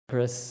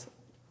Chris.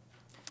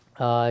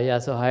 Yeah,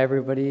 so hi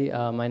everybody.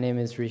 My name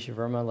is Rishi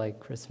Verma, like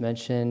Chris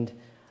mentioned.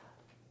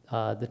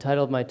 The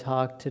title of my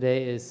talk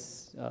today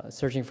is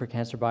Searching for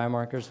Cancer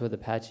Biomarkers with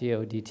Apache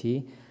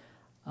OODT.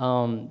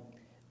 I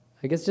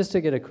guess just to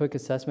get a quick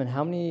assessment,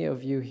 how many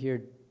of you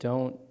here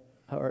don't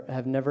or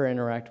have never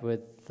interacted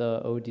with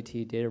the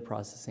OODT data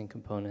processing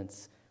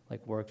components,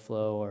 like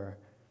workflow or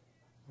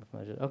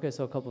okay,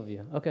 so a couple of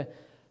you. Okay,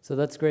 so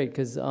that's great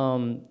because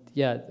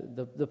yeah,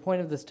 the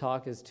point of this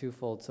talk is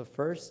twofold. So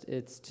first,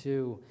 it's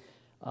to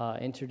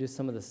introduce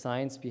some of the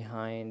science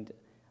behind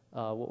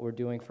what we're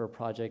doing for a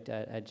project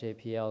at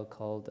JPL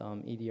called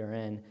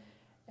EDRN,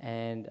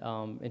 and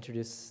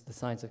introduce the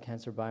science of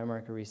cancer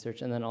biomarker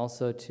research, and then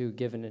also to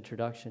give an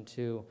introduction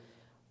to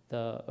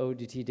the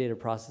OODT data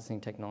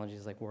processing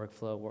technologies like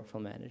workflow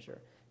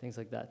manager, things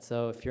like that.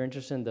 So if you're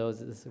interested in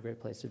those, this is a great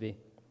place to be.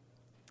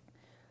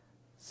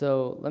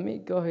 So let me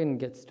go ahead and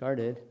get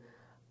started.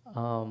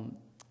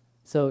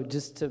 So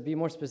just to be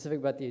more specific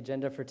about the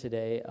agenda for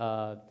today,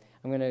 I'm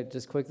going to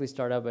just quickly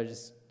start out by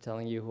just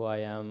telling you who I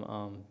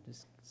am,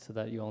 just so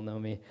that you all know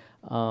me.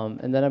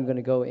 And then I'm going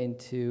to go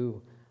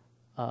into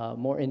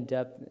more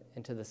in-depth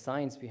into the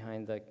science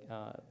behind the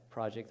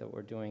project that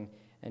we're doing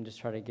and just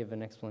try to give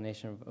an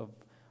explanation of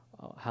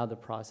how the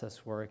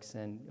process works,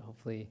 and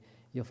hopefully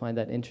you'll find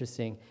that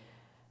interesting.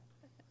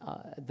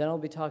 Then I'll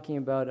be talking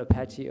about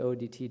Apache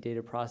OODT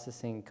data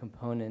processing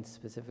components,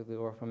 specifically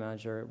Workflow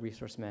Manager,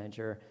 Resource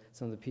Manager,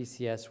 some of the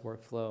PCS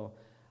workflow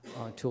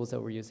tools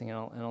that we're using, and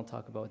I'll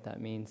talk about what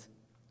that means.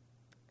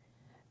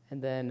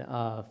 And then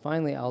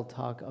finally, I'll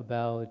talk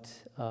about,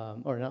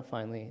 or not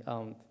finally,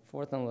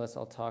 fourth on the list,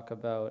 I'll talk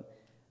about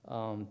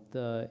how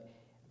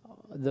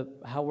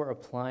we're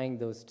applying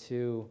those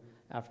two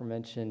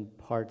aforementioned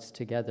parts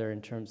together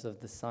in terms of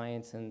the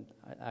science and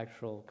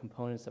actual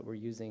components that we're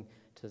using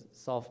to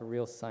solve a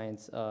real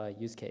science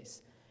use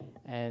case.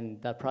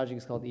 And that project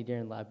is called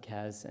EDRN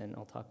LabCAS, and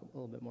I'll talk a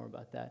little bit more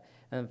about that.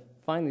 And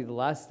finally, the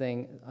last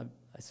thing, I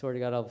swear to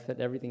God I'll fit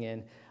everything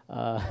in,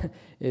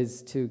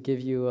 is to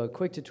give you a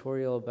quick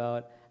tutorial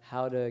about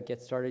how to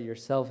get started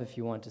yourself if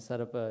you want to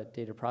set up a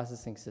data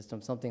processing system,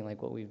 something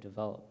like what we've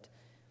developed.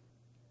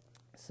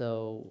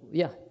 So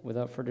yeah,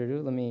 without further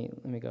ado, let me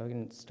go ahead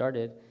and get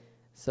started.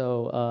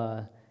 So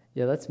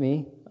yeah, that's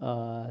me.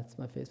 That's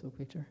my Facebook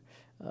picture.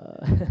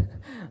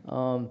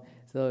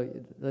 So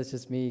that's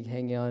just me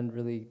hanging on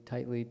really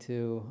tightly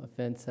to a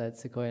fence at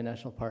Sequoia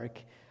National Park.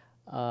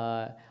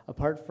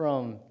 Apart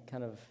from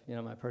kind of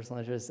my personal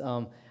interests,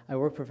 I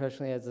work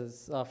professionally as a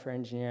software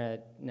engineer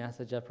at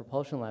NASA Jet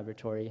Propulsion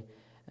Laboratory,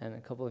 and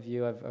a couple of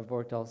you I've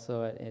worked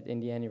also at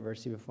Indiana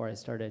University before I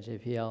started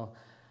at JPL.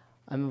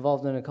 I'm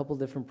involved in a couple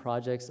different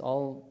projects,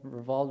 all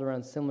revolved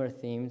around similar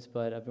themes,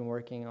 but I've been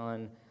working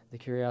on the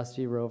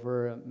Curiosity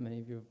rover. Many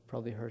of you have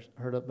probably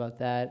heard about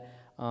that.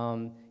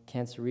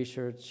 Cancer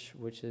research,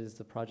 which is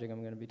the project I'm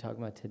going to be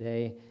talking about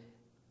today,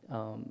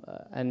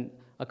 and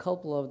a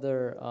couple of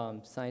other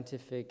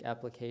scientific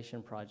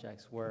application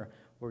projects where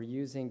we're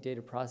using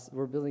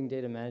we're building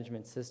data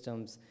management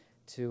systems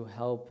to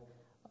help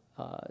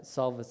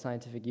solve a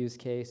scientific use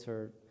case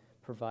or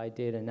provide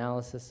data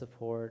analysis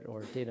support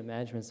or data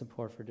management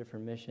support for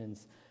different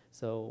missions.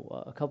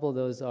 So a couple of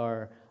those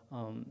are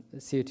the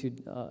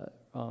CO2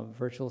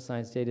 virtual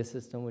science data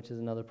system, which is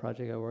another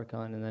project I work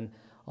on, and then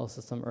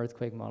also some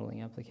earthquake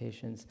modeling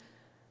applications.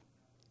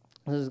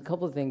 There's a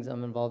couple of things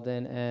I'm involved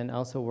in, and I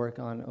also work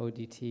on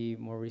OODT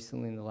more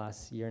recently in the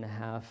last year and a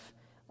half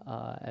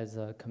as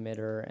a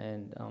committer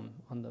and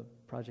on the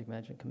project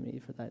management committee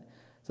for that.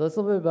 So that's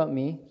a little bit about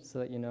me, so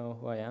that you know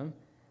who I am.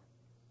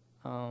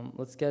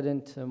 Let's get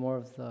into more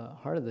of the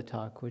heart of the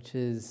talk, which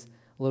is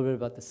a little bit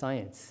about the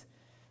science.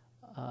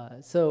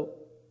 So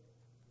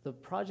the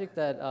project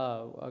that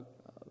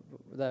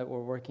that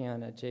we're working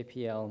on at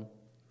JPL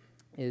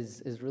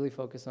is really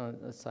focused on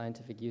a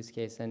scientific use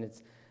case, and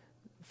it's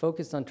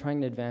focused on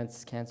trying to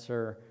advance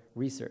cancer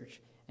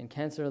research. And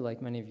cancer,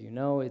 like many of you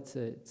know, it's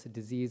a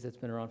disease that's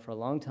been around for a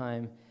long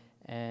time,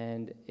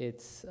 and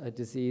it's a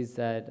disease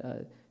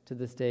that to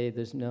this day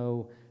there's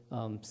no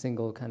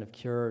single kind of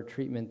cure or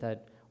treatment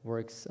that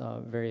works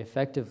very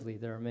effectively.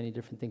 There are many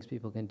different things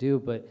people can do,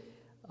 but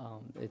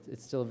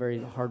it's still a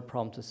very hard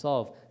problem to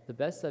solve. The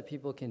best that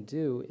people can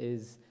do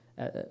is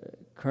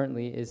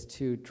currently is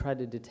to try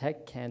to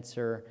detect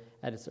cancer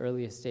at its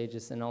earliest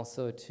stages, and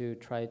also to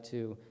try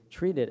to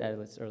treat it at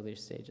its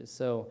earliest stages.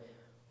 So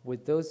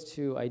with those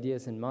two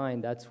ideas in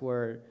mind, that's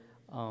where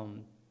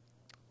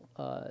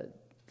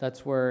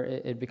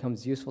it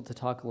becomes useful to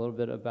talk a little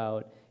bit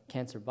about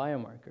cancer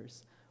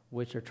biomarkers,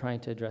 which are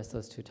trying to address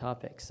those two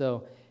topics.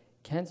 So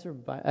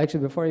actually,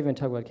 before I even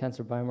talk about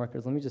cancer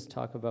biomarkers, let me just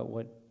talk about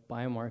what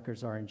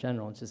biomarkers are in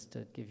general, just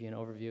to give you an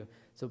overview.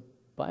 So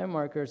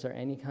biomarkers are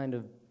any kind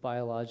of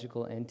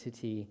biological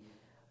entity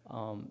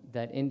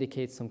that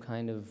indicates some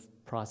kind of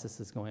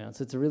processes going on.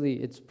 So it's a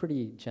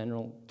pretty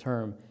general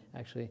term,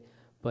 actually,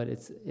 but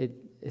it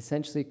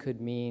essentially could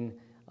mean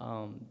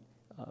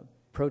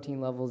protein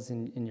levels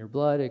in your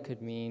blood. It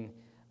could mean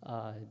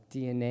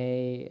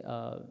DNA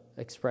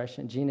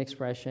expression, gene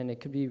expression. It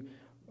could be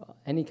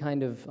any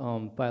kind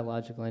of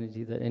biological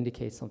entity that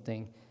indicates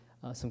something,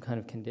 some kind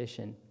of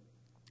condition.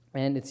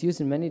 And it's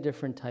used in many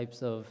different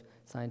types of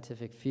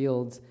scientific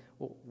fields.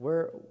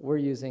 We're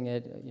using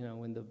it,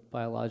 in the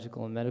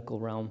biological and medical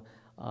realm.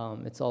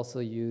 It's also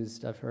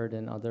used, I've heard,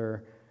 in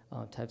other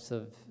types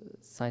of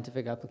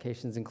scientific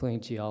applications, including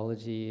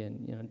geology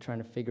and trying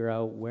to figure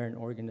out where an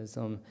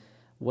organism,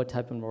 what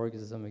type of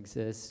organism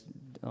exists,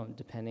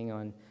 depending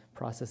on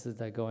processes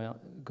that go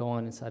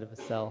on inside of a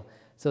cell.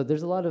 So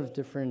there's a lot of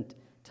different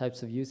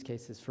types of use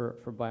cases for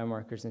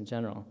biomarkers in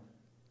general.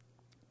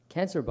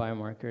 Cancer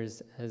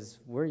biomarkers, as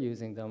we're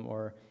using them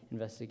or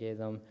investigate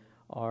them,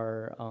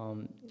 are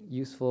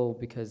useful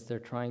because they're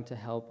trying to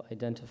help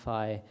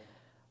identify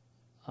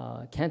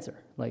cancer,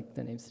 like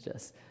the name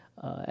suggests,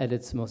 at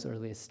its most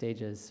earliest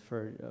stages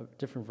for a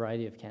different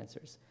variety of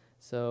cancers.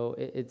 So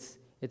it's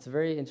a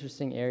very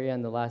interesting area.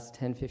 In the last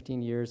 10,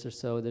 15 years or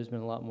so, there's been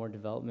a lot more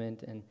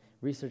development and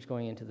research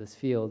going into this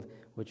field,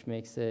 which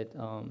makes it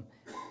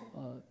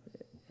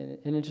an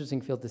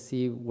interesting field to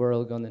see where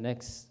it'll go in the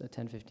next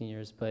 10, 15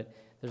 years. But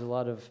there's a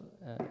lot of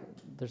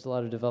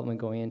development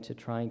going into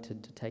trying to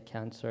detect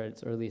cancer at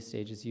its earliest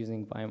stages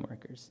using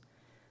biomarkers.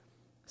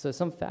 So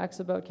some facts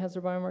about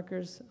cancer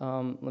biomarkers.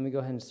 Let me go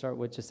ahead and start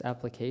with just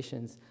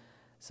applications.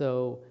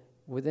 So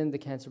within the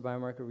cancer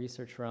biomarker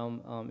research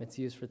realm, it's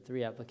used for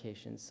 3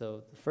 applications.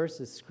 So the first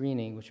is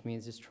screening, which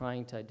means just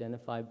trying to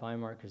identify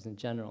biomarkers in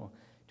general,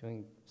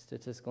 doing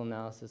statistical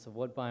analysis of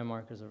what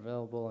biomarkers are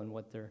available and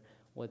what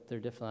their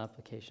different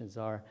applications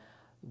are.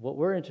 What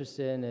we're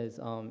interested in is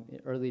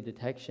early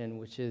detection,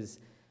 which is,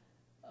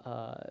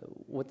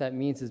 what that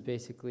means is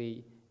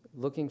basically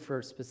looking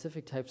for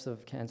specific types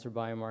of cancer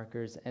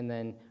biomarkers and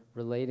then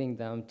relating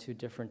them to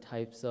different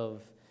types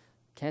of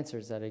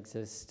cancers that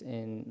exist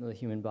in the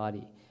human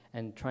body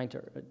and trying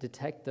to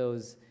detect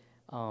those.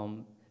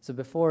 So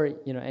before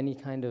any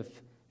kind of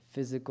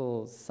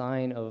physical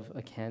sign of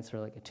a cancer,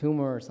 like a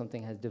tumor or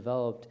something has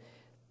developed,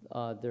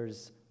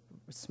 there's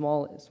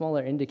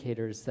smaller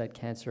indicators that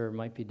cancer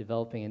might be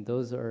developing, and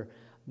those are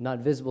not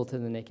visible to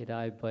the naked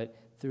eye, but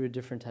through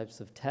different types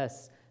of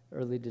tests,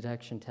 early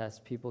detection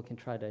tests, people can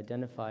try to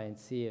identify and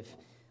see if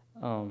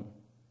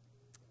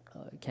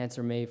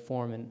cancer may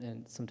form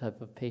in some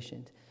type of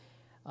patient.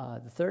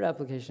 The third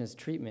application is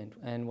treatment,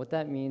 and what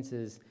that means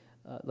is,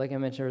 like I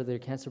mentioned earlier,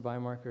 cancer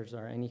biomarkers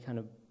are any kind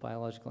of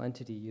biological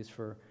entity used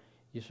for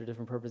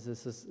different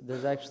purposes.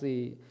 There's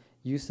actually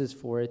uses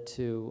for it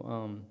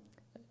to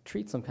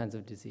treat some kinds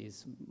of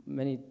disease.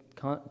 Many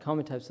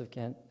common types of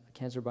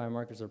cancer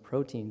biomarkers are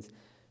proteins,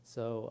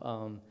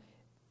 so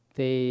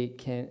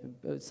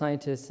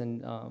scientists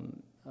and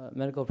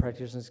medical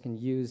practitioners can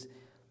use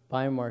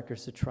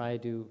biomarkers to try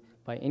to,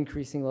 by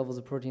increasing levels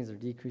of proteins or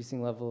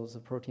decreasing levels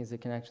of proteins,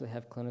 that can actually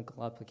have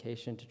clinical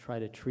application to try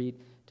to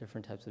treat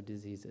different types of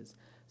diseases.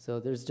 So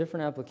there's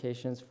different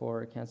applications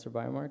for cancer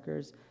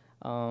biomarkers.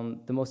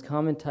 The most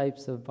common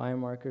types of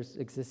biomarkers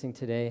existing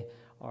today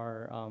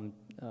are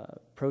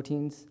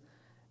proteins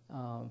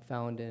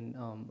found in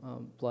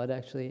blood,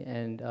 actually,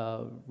 and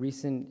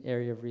recent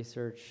area of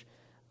research,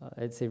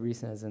 I'd say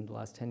recent as in the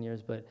last 10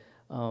 years, but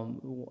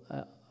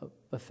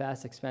a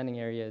fast expanding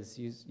area is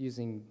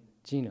using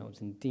genomes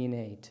and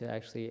DNA to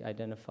actually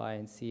identify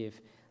and see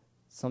if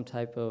some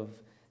type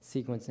of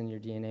sequence in your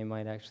DNA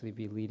might actually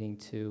be leading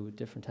to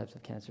different types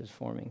of cancers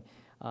forming.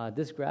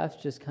 This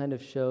graph just kind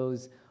of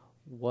shows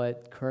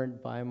what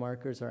current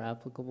biomarkers are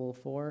applicable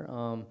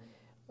for.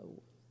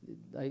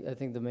 I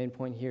think the main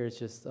point here is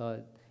just,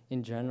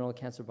 in general,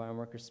 cancer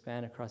biomarkers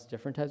span across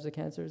different types of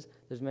cancers.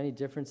 There's many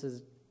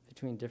differences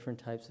between different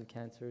types of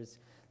cancers.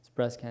 It's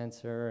breast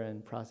cancer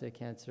and prostate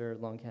cancer,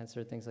 lung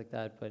cancer, things like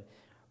that, but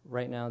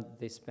right now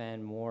they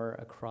span more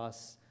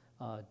across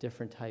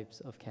different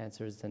types of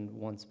cancers than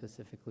one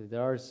specifically.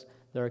 There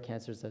are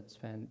cancers that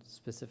span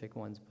specific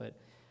ones, but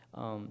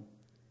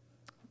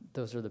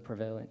those are the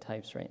prevalent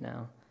types right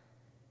now.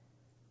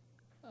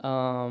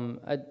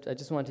 I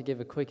just wanted to give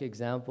a quick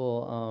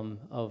example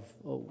of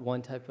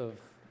one type of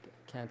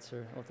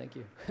cancer. Oh, thank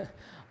you.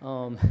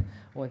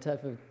 One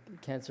type of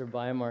cancer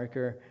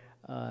biomarker,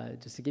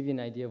 just to give you an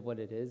idea of what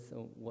it is,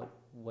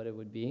 what it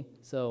would be.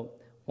 So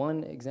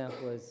one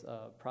example is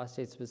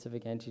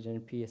prostate-specific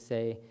antigen,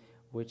 PSA,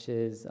 which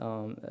is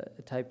a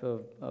type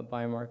of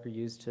biomarker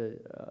used to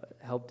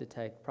help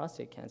detect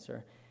prostate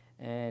cancer.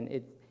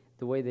 And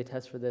the way they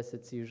test for this,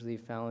 it's usually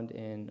found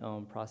in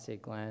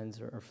prostate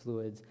glands or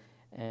fluids.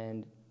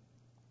 And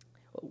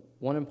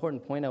one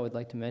important point I would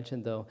like to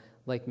mention, though,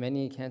 like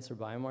many cancer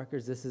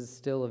biomarkers, this is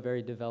still a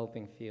very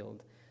developing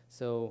field.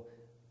 So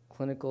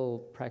clinical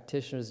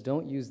practitioners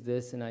don't use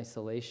this in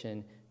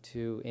isolation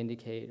to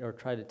indicate or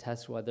try to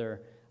test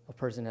whether a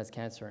person has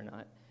cancer or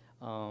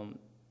not.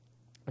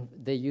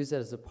 They use it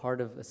as a part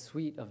of a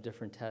suite of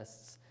different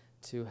tests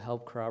to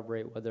help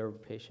corroborate whether a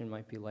patient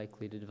might be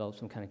likely to develop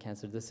some kind of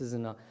cancer. This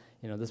isn't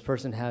this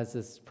person has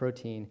this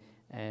protein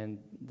and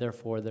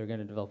therefore they're going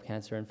to develop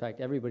cancer. In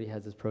fact, everybody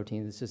has this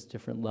protein. It's just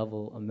different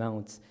level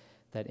amounts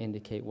that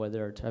indicate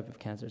whether a type of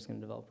cancer is going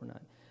to develop or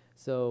not.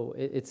 So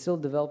it's still a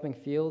developing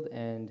field,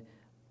 and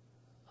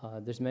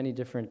there's many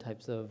different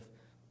types of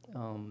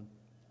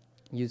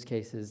use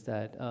cases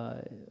that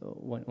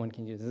one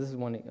can use. This is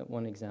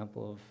one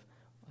example of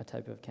a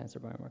type of cancer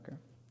biomarker.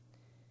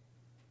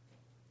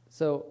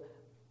 So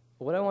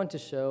what I want to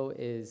show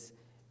is,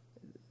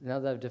 now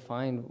that I've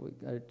defined,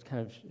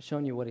 kind of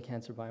shown you what a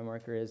cancer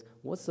biomarker is,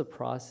 what's the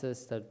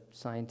process that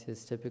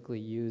scientists typically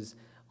use,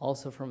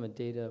 also from a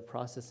data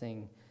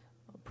processing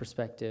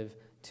perspective,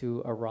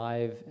 to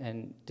arrive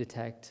and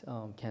detect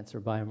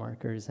cancer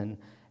biomarkers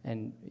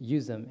and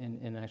use them in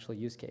an actual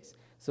use case.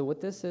 So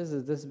what this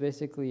is this is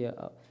basically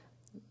a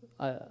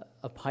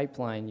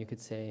pipeline, you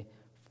could say,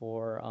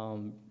 for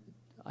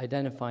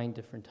identifying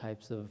different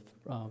types of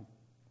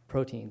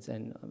proteins,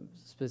 and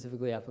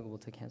specifically applicable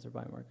to cancer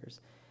biomarkers.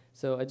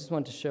 So I just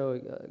want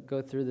to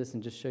go through this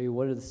and just show you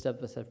what are the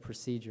step-by-step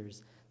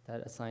procedures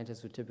that a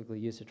scientist would typically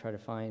use to try to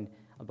find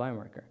a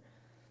biomarker.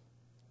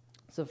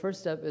 So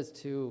first step is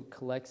to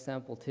collect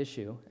sample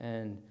tissue,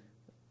 and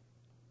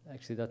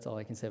actually that's all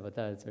I can say about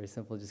that. It's very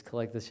simple, just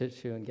collect the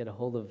tissue and get a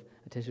hold of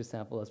a tissue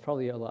sample. That's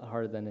probably a lot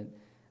harder than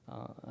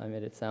I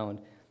made it sound,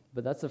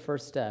 but that's the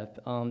first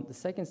step. The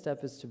second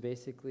step is to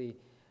basically,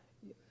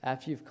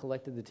 after you've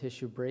collected the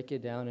tissue, break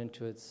it down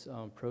into its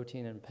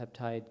protein and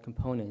peptide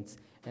components.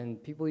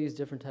 And people use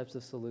different types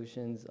of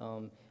solutions.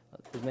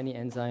 There's many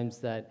enzymes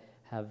that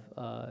have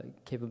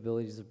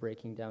capabilities of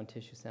breaking down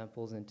tissue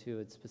samples into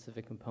its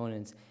specific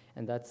components.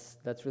 And that's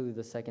really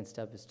the second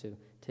step, is to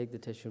take the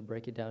tissue and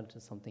break it down to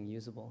something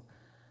usable.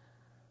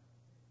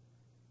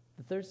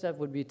 The third step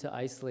would be to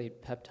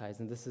isolate peptides.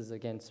 And this is,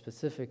 again,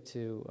 specific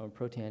to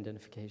protein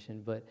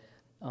identification. But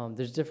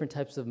there's different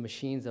types of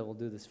machines that will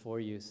do this for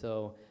you.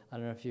 So I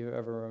don't know if you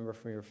ever remember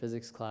from your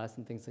physics class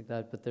and things like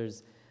that, but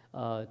there's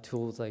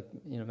tools like,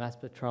 mass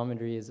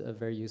spectrometry is a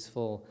very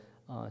useful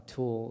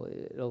tool.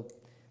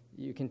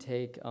 You can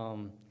take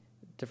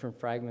different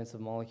fragments of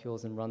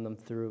molecules and run them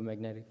through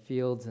magnetic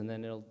fields, and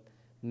then it'll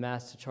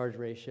mass to charge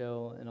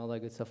ratio and all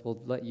that good stuff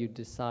will let you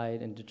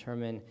decide and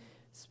determine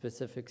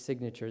specific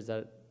signatures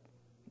that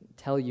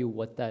tell you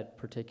what that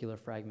particular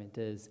fragment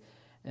is.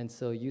 And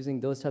so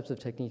using those types of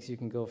techniques, you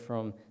can go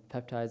from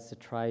peptides to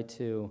try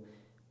to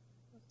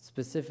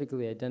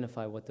specifically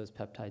identify what those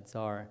peptides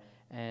are.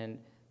 And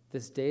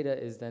this data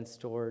is then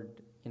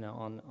stored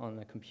on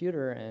a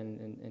computer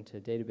and into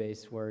a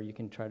database where you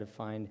can try to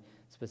find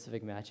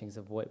specific matchings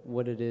of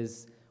what it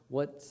is,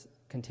 what's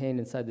contained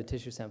inside the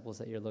tissue samples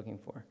that you're looking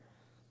for.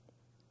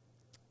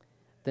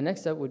 The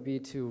next step would be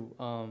to,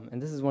 and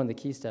this is one of the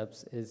key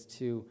steps, is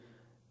to,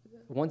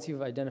 once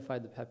you've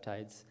identified the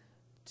peptides,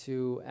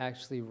 to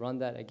actually run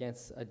that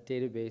against a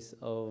database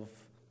of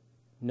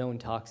known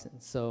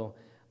toxins. So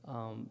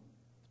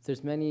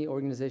there's many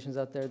organizations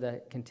out there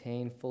that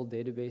contain full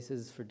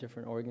databases for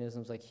different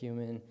organisms like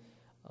human,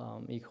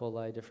 E.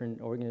 coli,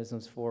 different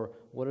organisms, for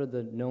what are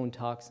the known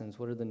toxins,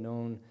 what are the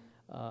known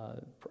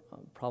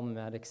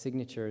problematic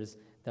signatures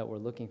that we're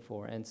looking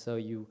for. And so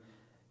you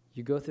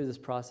go through this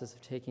process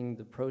of taking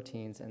the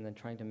proteins and then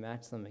trying to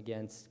match them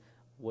against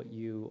what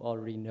you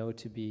already know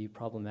to be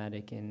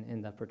problematic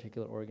in that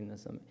particular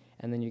organism.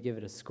 And then you give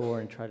it a score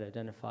and try to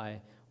identify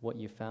what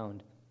you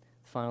found.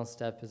 The final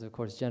step is, of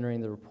course,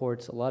 generating the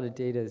reports. A lot of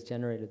data is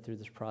generated through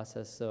this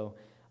process, so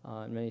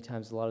many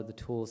times a lot of the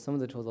tools, some of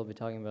the tools I'll be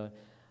talking about,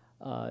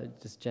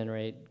 just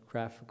generate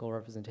graphical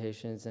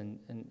representations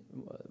and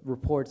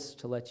reports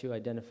to let you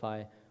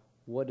identify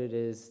what it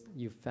is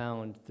you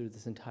found through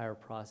this entire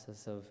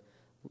process of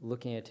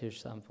looking at a tissue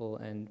sample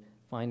and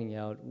finding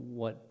out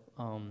what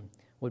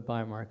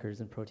biomarkers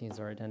and proteins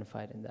are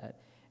identified in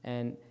that.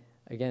 And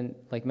again,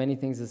 like many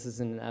things, this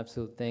isn't an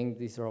absolute thing.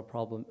 These are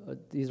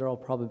all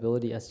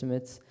probability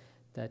estimates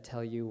that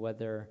tell you what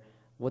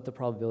the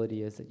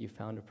probability is that you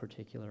found a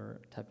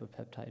particular type of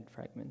peptide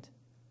fragment.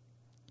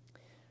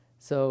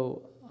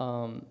 So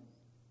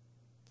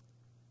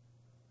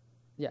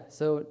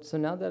so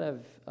now that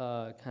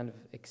I've kind of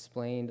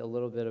explained a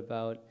little bit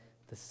about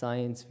the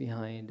science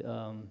behind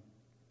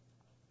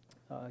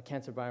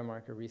cancer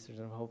biomarker research,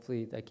 and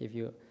hopefully that gave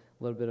you a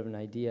little bit of an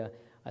idea,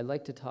 I'd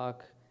like to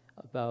talk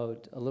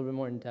about a little bit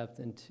more in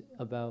depth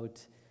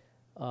about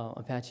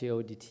Apache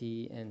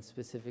OODT and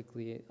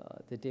specifically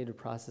the data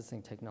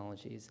processing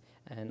technologies.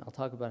 And I'll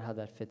talk about how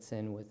that fits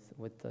in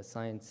with the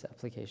science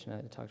application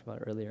I talked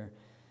about earlier.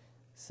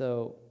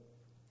 So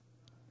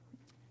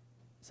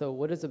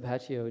what is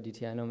Apache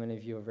OODT? I know many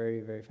of you are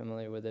very, very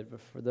familiar with it,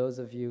 but for those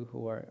of you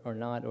who are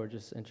not, or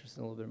just interested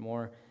in a little bit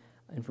more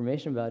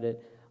information about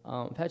it,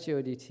 Apache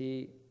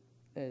OODT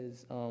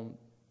is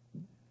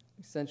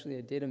essentially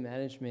a data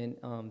management,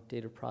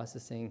 data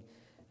processing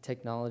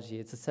technology.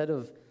 It's a set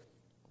of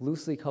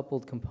loosely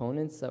coupled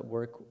components that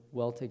work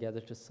well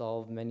together to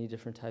solve many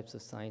different types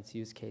of science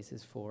use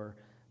cases for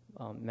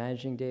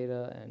managing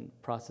data and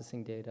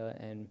processing data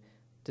and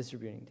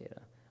distributing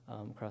data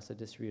across a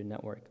distributed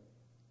network.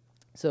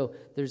 So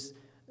there's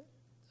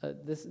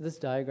this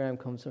diagram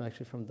comes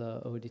from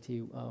the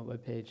OODT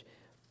webpage,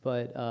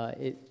 but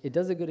it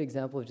does a good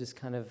example of just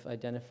kind of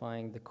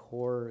identifying the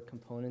core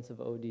components of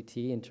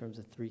OODT in terms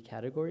of 3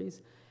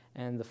 categories.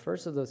 And the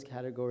first of those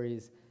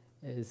categories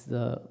is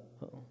the,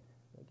 did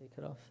I get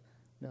cut off?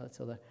 No, it's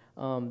still there.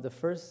 The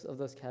first of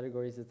those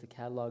categories is the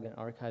catalog and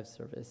archive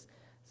service,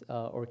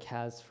 or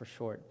CAS for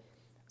short.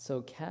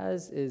 So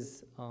CAS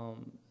is a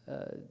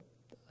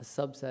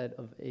subset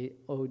of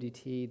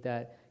OODT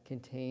that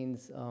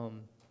contains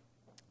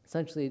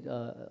essentially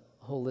a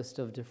whole list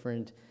of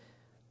different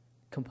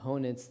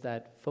components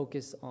that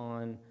focus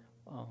on,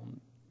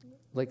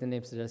 like the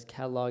name suggests,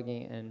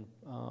 cataloging and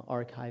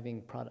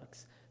archiving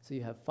products. So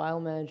you have File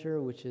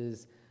Manager, which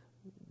is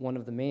one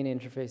of the main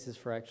interfaces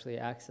for actually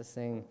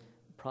accessing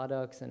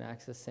products and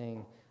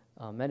accessing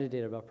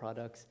metadata about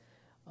products.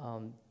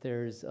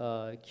 There's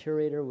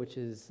Curator, which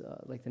is,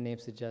 like the name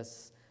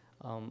suggests,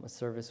 a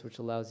service which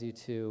allows you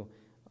to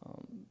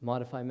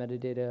modify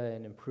metadata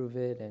and improve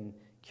it and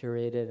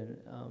curate it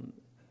and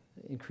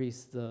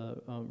increase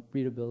the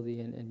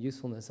readability and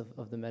usefulness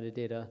of the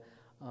metadata.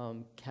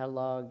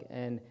 Catalog,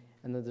 and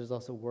then there's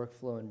also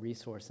workflow and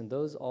resource. And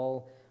those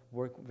all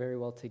work very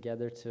well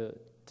together to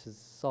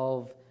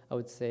solve, I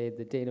would say,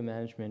 the data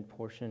management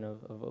portion of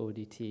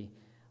OODT.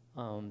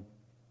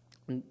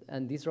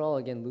 And these are all,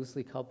 again,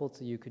 loosely coupled,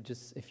 so you could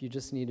just, if you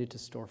just needed to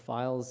store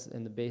files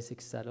in the basic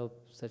setup,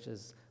 such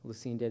as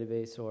Lucene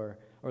database or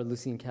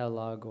Lucene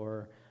catalog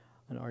or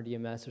an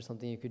RDMS or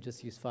something, you could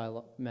just use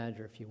File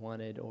Manager if you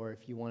wanted, or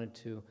if you wanted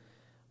to,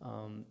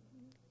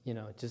 you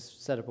know,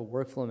 just set up a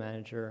workflow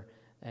manager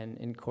and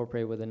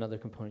incorporate with another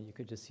component, you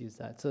could just use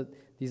that. So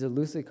these are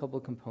loosely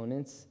coupled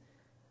components.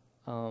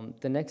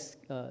 The next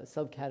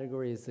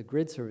subcategory is the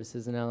grid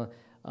services. And now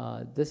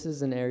this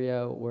is an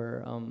area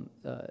where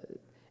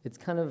it's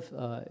kind of,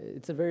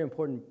 it's a very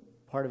important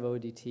part of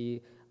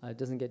OODT. It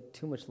doesn't get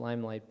too much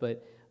limelight,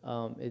 but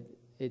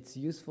it's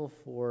useful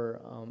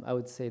for, I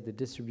would say, the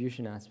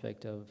distribution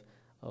aspect of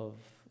OODT,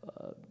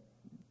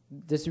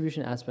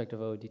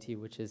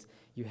 which is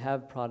you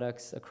have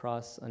products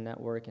across a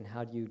network, and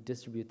how do you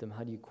distribute them?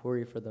 How do you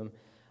query for them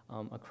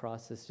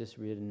across this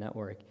distributed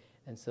network?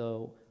 And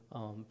so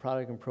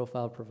product and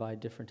profile provide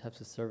different types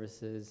of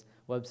services,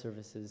 web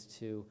services,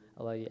 to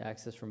allow you to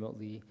access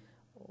remotely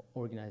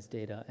organized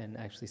data and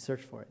actually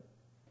search for it.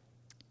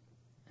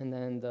 And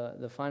then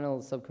the final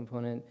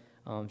subcomponent,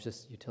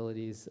 just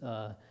utilities.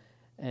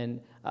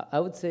 And I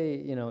would say,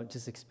 you know,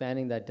 just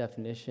expanding that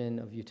definition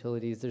of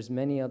utilities, there's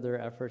many other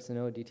efforts in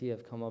OODT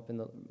have come up in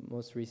the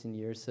most recent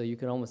years, so you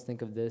can almost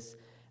think of this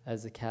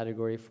as a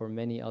category for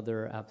many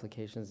other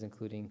applications,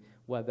 including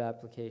web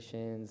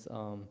applications,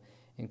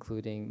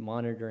 including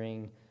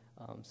monitoring.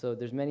 So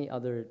there's many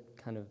other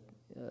kind of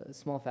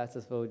small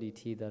facets of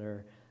OODT that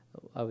are,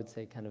 I would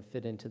say, kind of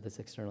fit into this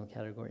external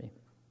category.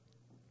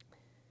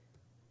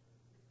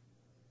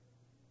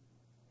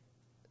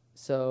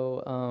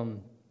 So,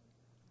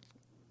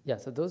 yeah,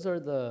 so those are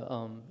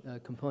the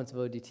components of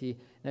OODT.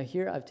 Now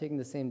here I've taken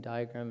the same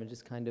diagram and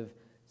just kind of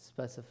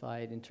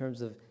specified in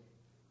terms of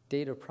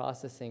data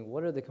processing,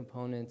 what are the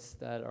components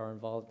that are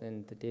involved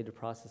in the data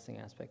processing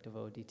aspect of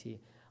OODT?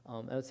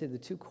 I would say the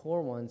two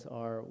core ones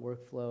are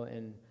workflow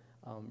and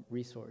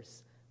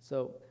resource.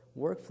 So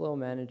workflow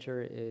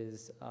manager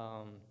is,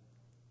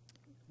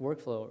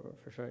 workflow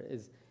for sure,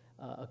 is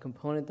a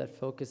component that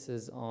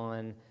focuses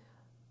on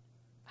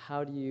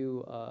how do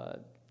you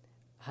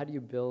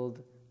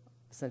build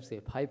essentially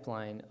a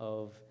pipeline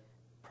of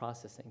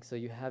processing. So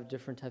you have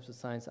different types of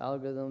science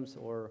algorithms,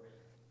 or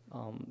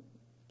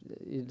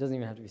it doesn't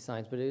even have to be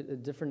science,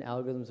 but different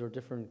algorithms or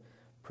different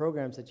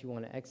programs that you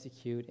want to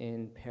execute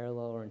in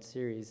parallel or in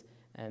series,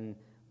 and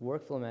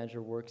Workflow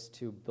Manager works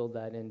to build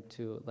that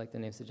into, like the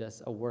name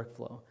suggests, a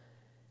workflow.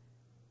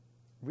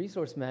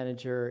 Resource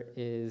Manager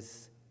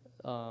is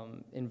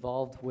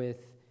involved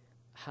with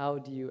how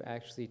do you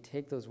actually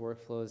take those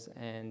workflows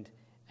and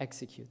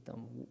execute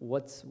them.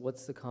 What's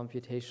the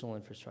computational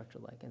infrastructure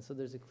like? And so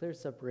there's a clear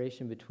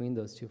separation between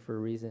those two for a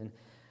reason,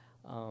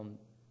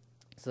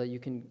 so that you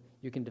can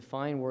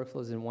define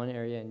workflows in one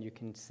area, and you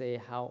can say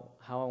how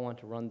I want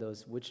to run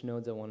those, which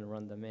nodes I want to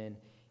run them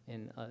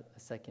in a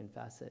second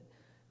facet.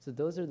 So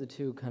those are the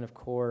two kind of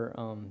core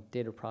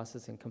data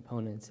processing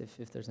components,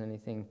 if there's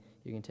anything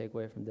you can take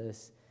away from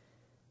this.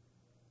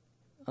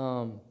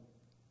 I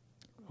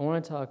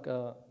want to talk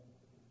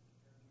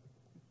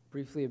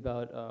briefly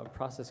about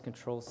process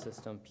control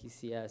system,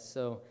 PCS.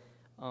 So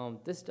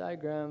this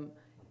diagram,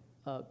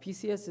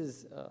 PCS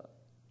is,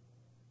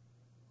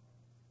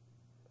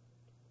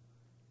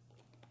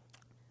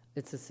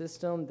 it's a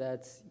system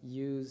that's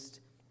used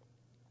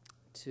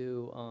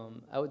to,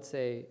 I would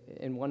say,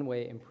 in one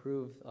way,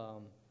 improve,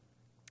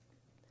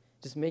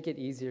 just make it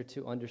easier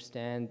to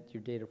understand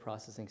your data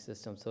processing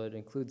system. So it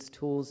includes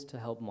tools to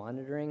help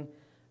monitoring,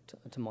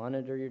 to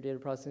monitor your data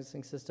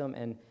processing system,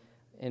 and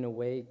in a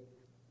way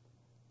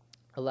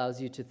allows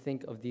you to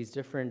think of these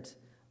different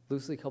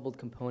loosely coupled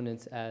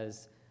components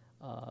as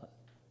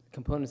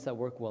components that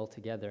work well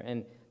together.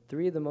 And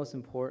three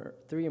important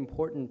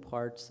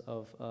parts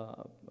of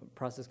a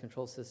process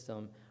control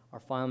system are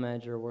File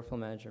Manager, Workflow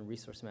Manager, and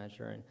Resource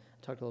Manager. And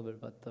I talked a little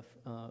bit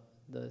about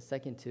the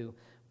second two.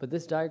 But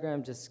this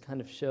diagram just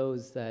kind of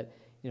shows that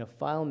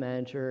file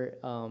manager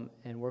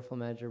and workflow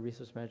manager,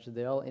 resource manager,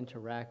 they all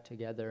interact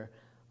together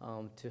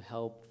to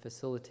help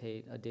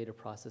facilitate a data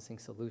processing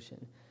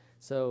solution.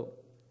 So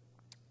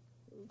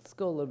let's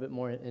go a little bit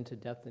more into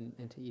depth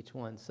into each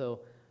one.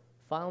 So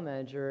file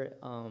manager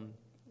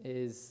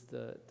is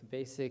the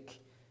basic,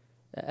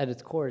 at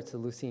its core, it's a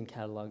Lucene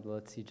catalog that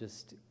lets you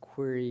just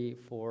query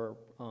for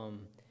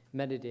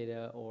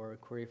metadata or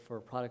query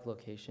for product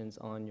locations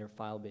on your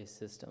file-based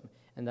system.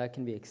 And that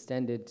can be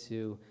extended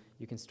to,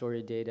 you can store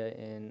your data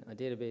in a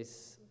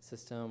database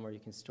system, or you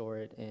can store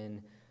it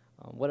in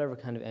whatever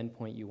kind of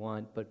endpoint you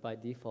want, but by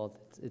default,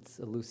 it's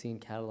a Lucene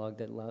catalog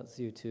that allows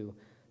you to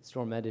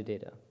store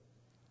metadata.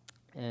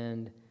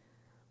 And,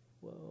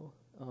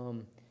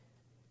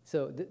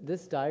 so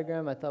this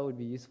diagram I thought would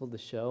be useful to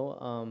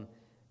show.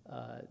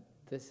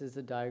 This is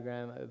a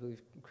diagram, I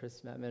believe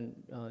Chris Mattman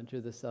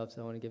drew this up,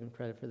 so I want to give him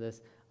credit for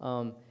this.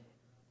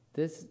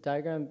 This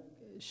diagram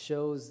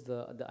shows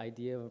the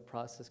idea of a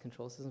process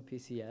control system,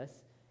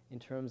 PCS, in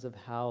terms of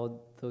how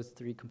those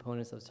three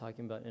components I was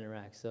talking about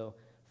interact. So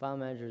file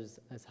manager is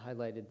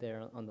highlighted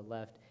there on the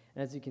left.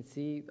 And as you can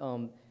see,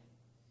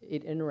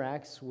 it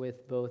interacts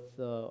with both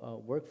the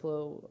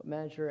workflow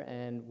manager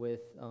and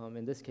with,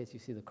 in this case, you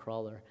see the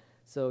crawler.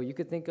 So you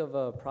could think of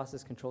a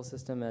process control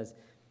system as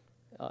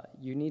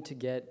you need to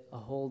get a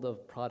hold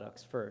of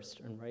products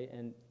first, right?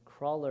 And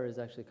crawler is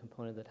actually a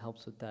component that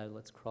helps with that.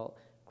 It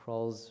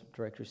crawls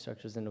directory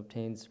structures and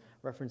obtains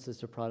references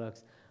to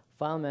products.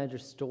 File manager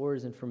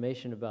stores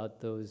information about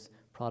those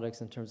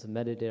products in terms of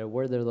metadata,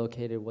 where they're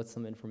located, what's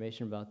some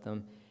information about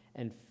them,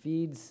 and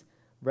feeds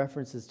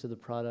references to the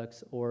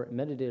products or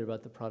metadata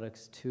about the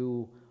products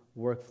to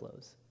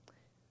workflows,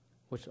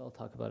 which I'll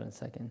talk about in a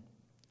second.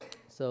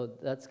 So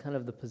that's kind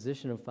of the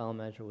position of file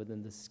manager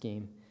within this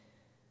scheme.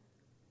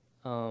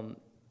 To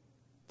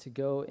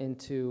go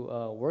into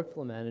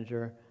workflow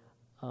manager,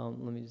 let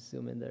me just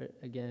zoom in there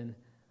again.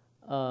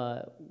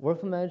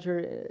 Workflow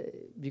manager,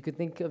 you could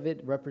think of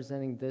it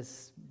representing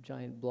this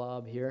giant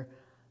blob here.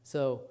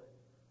 So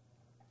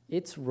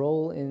its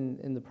role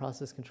in the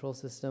process control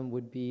system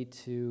would be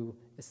to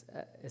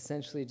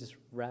essentially just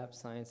wrap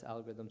science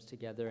algorithms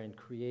together and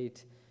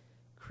create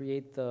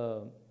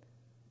the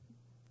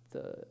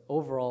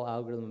overall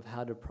algorithm of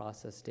how to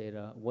process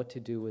data, what to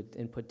do with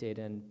input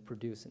data, and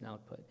produce an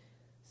output.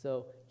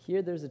 So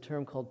here there's a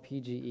term called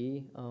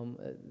PGE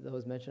that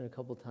was mentioned a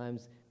couple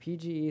times.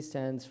 PGE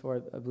stands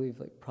for, I believe,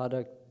 like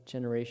Product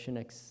Generation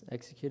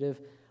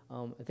Executive.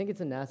 I think it's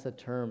a NASA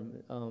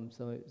term,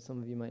 so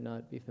some of you might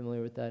not be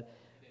familiar with that.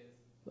 It is.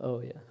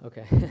 Oh yeah,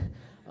 okay.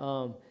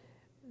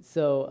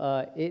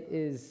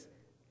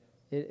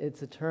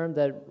 It's a term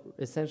that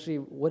essentially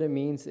what it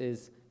means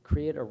is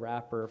create a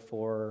wrapper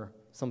for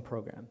some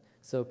program.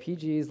 So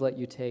PGEs let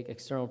you take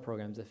external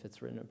programs, if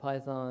it's written in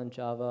Python,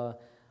 Java,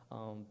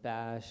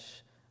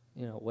 Bash,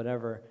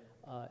 whatever.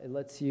 It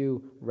lets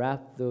you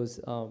wrap those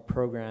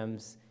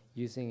programs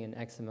using an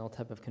XML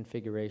type of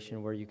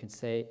configuration where you can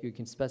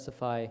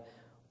specify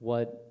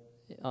what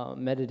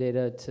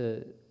metadata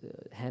to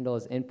handle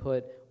as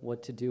input,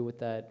 what to do with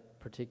that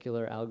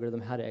particular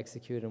algorithm, how to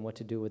execute, and what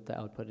to do with the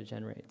output it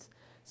generates.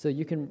 So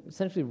you can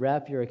essentially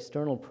wrap your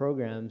external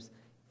programs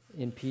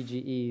in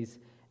PGEs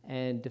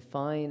and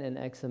define an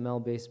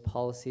XML-based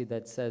policy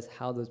that says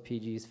how those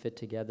PGEs fit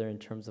together in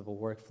terms of a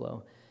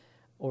workflow,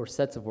 or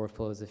sets of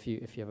workflows if you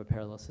have a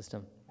parallel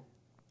system.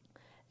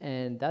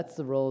 And that's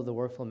the role of the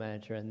workflow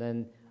manager. And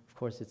then, of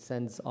course, it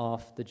sends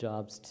off the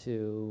jobs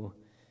to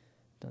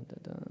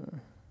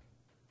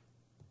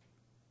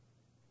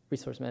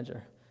resource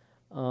manager.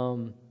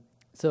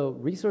 So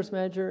resource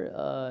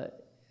manager,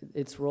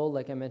 its role,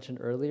 like I mentioned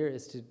earlier,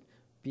 is to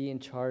be in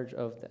charge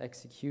of the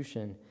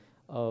execution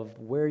of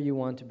where you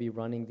want to be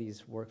running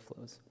these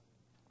workflows.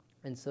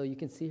 And so you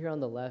can see here on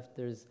the left,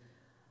 there's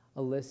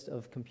a list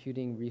of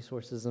computing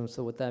resources. And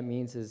so what that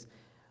means is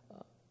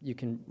you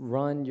can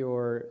run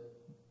your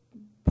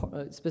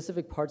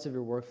specific parts of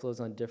your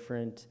workflows on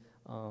different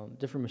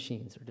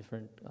machines or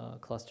different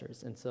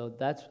clusters. And so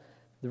that's,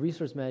 the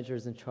resource manager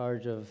is in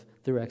charge of,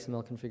 through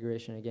XML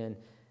configuration, again,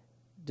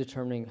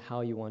 determining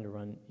how you want to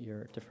run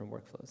your different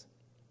workflows.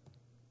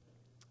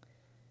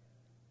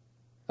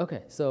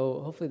 Okay,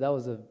 so hopefully that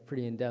was a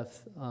pretty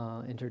in-depth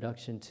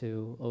introduction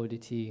to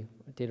OODT,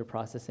 data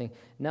processing.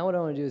 Now what I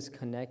want to do is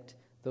connect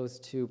those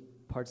two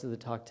parts of the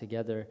talk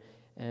together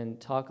and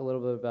talk a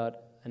little bit about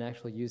an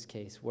actual use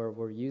case where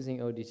we're using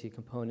OODT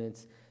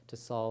components to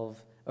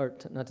solve, or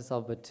not to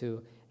solve, but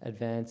to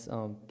advance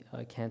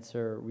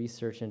cancer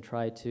research and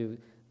try to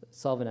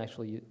solve an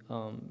actual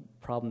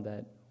problem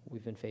that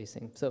we've been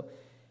facing. So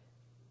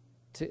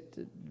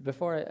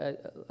before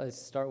I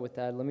start with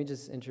that, let me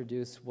just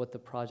introduce what the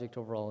project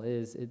overall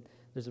is.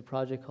 There's a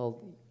project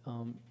called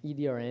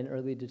EDRN,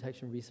 Early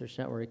Detection Research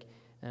Network,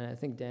 and I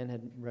think Dan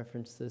had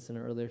referenced this in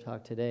an earlier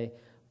talk today,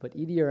 but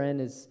EDRN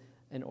is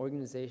an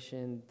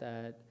organization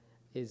that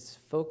is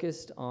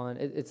focused on,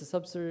 it's a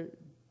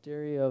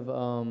subsidiary of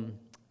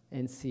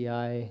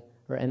NCI,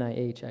 or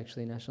NIH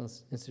actually, National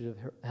Institute of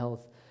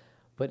Health,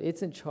 but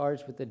it's in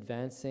charge with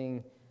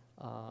advancing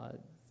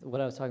what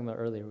I was talking about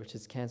earlier, which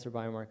is cancer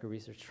biomarker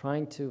research,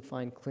 trying to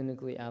find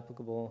clinically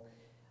applicable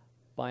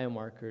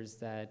biomarkers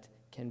that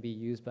can be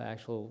used by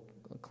actual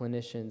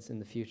clinicians in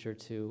the future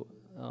to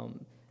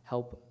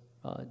help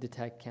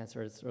detect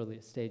cancer at its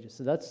earliest stages.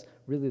 So that's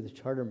really the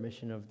charter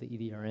mission of the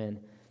EDRN.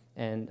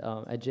 And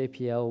at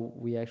JPL,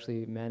 we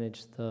actually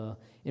manage the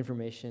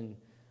information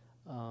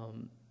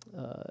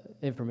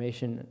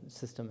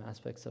system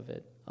aspects of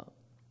it.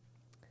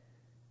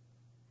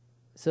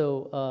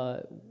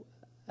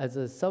 As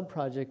a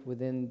sub-project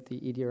within the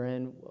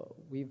EDRN,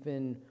 we've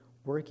been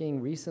working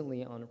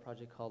recently on a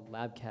project called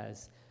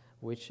LabCAS,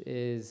 which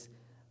is,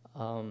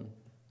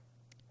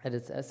 at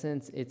its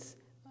essence, it's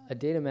a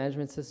data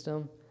management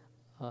system,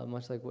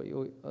 much like what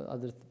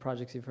other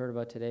projects you've heard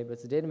about today, but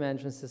it's a data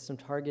management system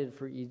targeted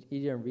for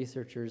EDRN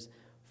researchers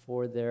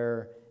for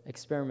their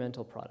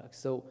experimental products.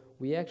 So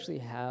we actually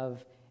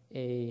have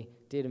a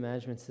data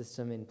management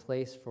system in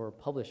place for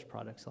published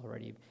products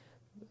already.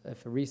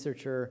 If a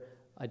researcher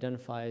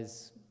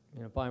identifies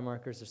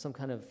biomarkers or some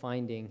kind of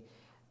finding,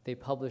 they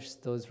publish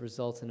those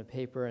results in a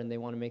paper and they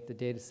want to make the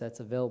data sets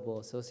available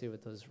associated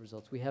with those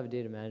results. We have a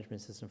data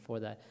management system for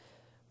that.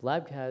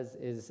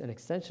 LabCAS is an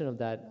extension of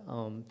that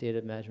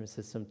data management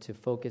system to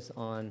focus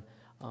on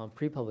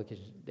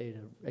pre-publication data,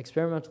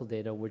 experimental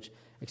data, which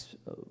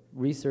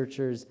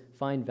researchers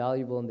find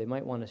valuable and they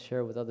might want to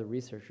share with other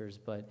researchers,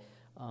 but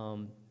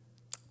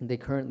they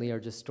currently are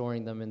just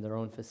storing them in their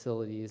own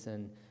facilities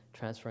and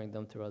transferring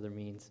them through other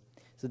means.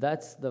 So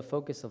that's the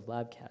focus of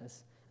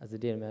LabCAS as a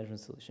data management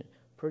solution.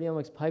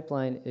 Proteomics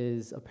Pipeline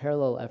is a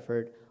parallel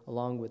effort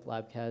along with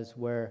LabCAS,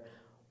 where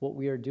what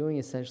we are doing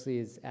essentially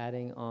is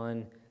adding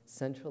on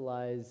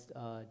centralized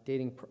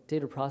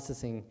data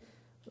processing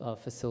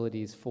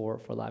facilities for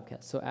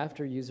LabCAS. So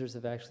after users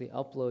have actually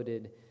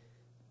uploaded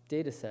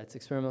data sets,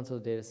 experimental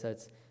data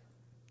sets,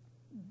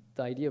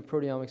 the idea of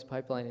Proteomics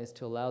Pipeline is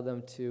to allow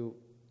them to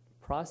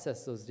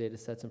process those data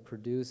sets and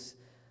produce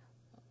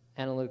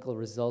analytical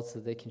results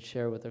that they can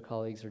share with their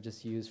colleagues or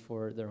just use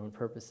for their own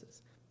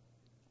purposes.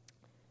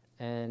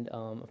 And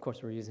of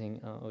course, we're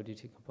using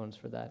OODT components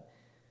for that.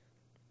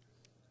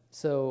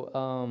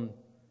 So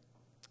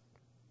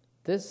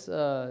this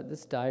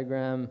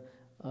diagram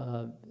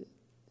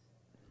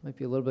might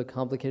be a little bit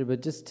complicated,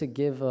 but just to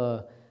give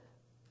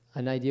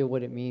an idea of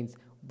what it means,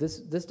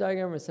 this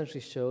diagram essentially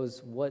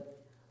shows what,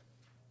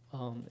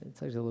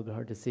 it's actually a little bit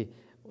hard to see.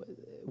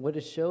 What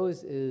it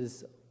shows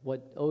is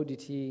what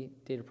OODT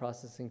data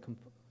processing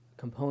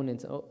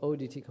components,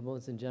 OODT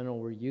components in general,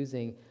 we're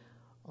using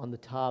on the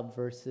top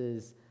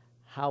versus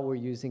how we're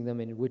using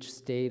them and which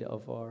state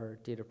of our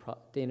data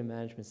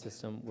management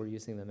system we're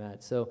using them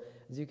at. So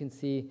as you can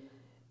see,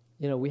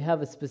 we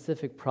have a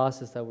specific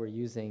process that we're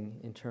using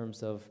in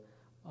terms of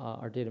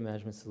our data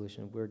management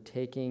solution. We're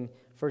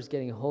first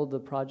getting a hold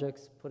of the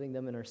projects, putting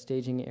them in our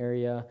staging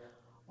area,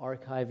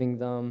 archiving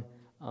them,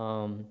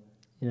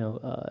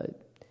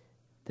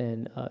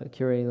 then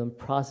curating them,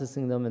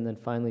 processing them, and then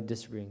finally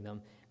distributing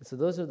them. And so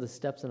those are the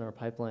steps in our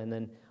pipeline.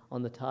 Then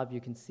on the top,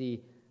 you can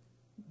see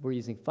we're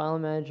using file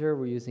manager,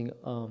 we're using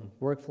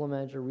workflow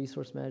manager,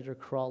 resource manager,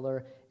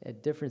 crawler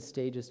at different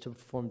stages to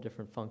perform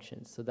different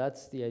functions. So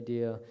that's the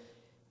idea.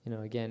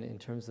 Again, in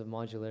terms of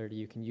modularity,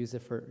 you can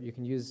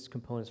use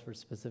components for a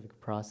specific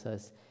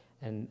process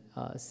and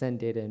send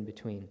data in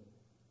between.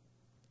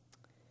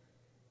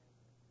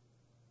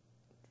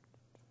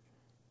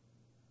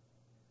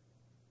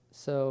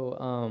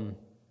 So,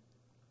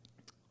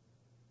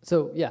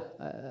 yeah,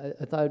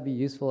 I thought it'd be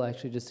useful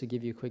actually just to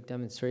give you a quick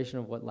demonstration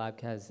of what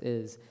LabCAS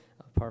is,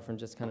 apart from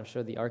just kind of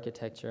show the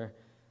architecture.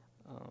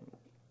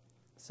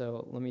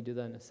 So let me do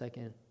that in a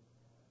second.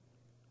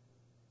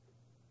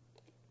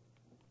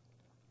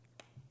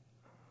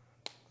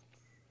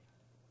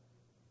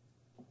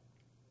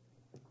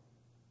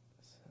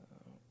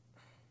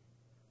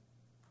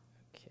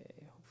 Okay,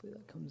 hopefully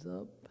that comes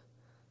up.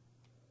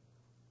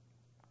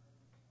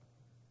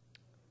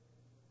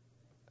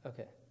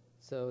 Okay,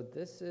 so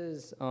this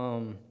is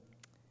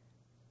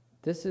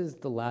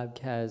the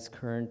LabCAS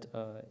current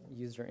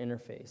user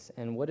interface,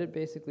 and what it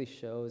basically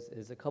shows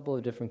is a couple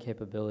of different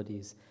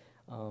capabilities,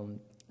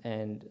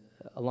 and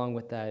along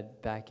with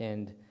that,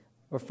 back-end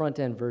or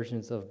front-end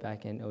versions of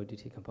back-end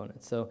OODT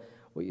components. So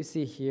what you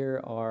see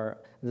here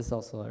this is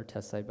also our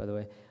test site, by the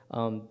way.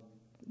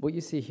 What you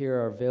see here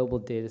are available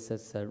data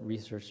sets that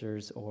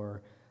researchers,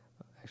 or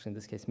actually in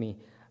this case me,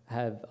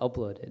 have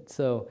uploaded.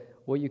 So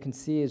what you can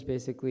see is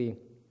basically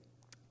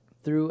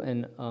through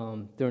an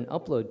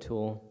upload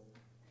tool,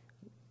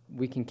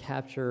 we can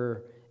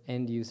capture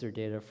end-user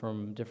data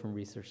from different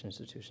research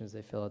institutions.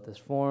 They fill out this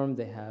form.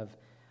 They have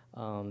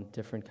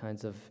different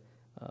kinds of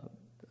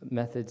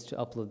methods to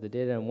upload the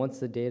data. And once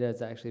the data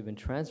has actually been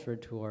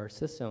transferred to our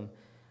system,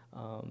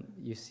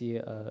 you see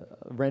a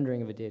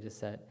rendering of a data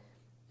set,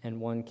 and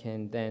one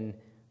can then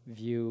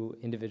view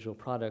individual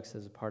products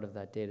as a part of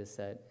that data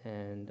set.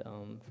 And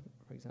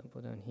for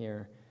example, down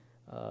here,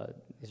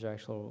 these are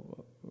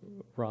actual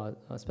raw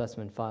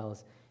specimen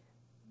files,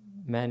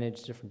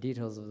 manage different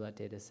details of that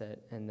data set,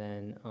 and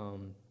then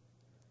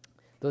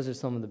those are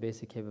some of the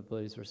basic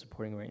capabilities we're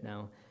supporting right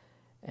now.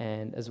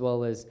 And as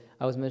well as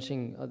I was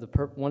mentioning,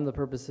 one of the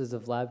purposes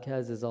of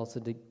LabCAS is also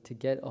to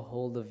get a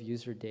hold of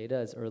user data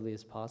as early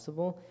as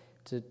possible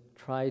to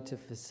try to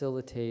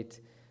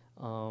facilitate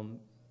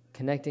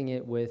connecting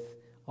it with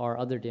our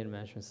other data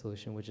management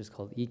solution, which is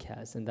called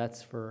ECAS. And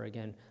that's for,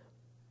 again,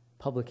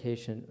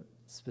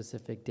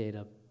 publication-specific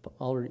data,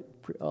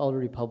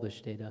 already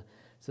published data.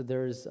 So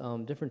there's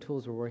different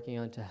tools we're working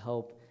on to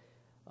help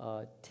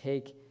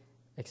take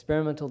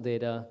experimental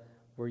data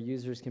where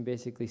users can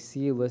basically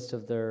see a list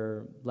of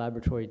their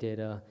laboratory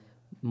data,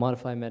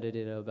 modify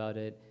metadata about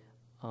it,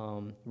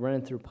 run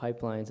it through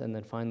pipelines, and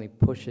then finally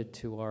push it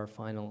to our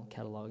final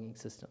cataloging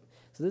system.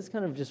 So this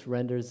kind of just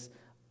renders,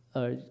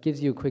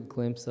 gives you a quick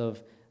glimpse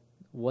of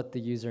what the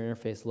user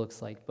interface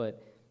looks like.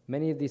 But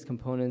many of these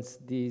components,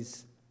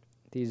 these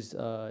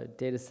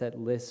data set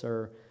lists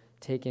are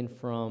taken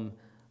from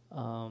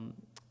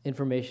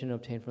information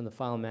obtained from the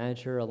file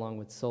manager along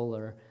with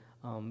Solr.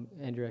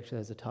 Andrew actually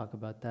has a talk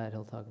about that,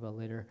 he'll talk about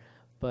later.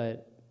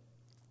 But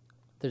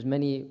there's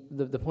many,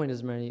 the point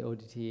is many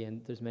ODT,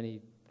 and there's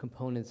many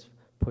components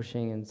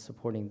pushing and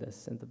supporting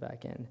this in the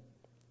back end.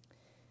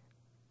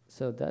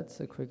 So that's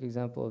a quick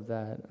example of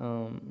that.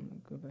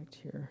 Go back to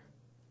here.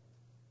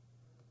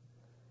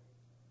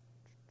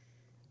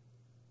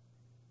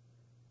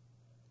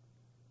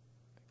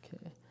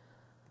 Okay.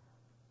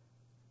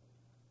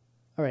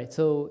 All right,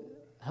 so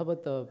how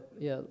about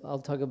I'll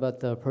talk about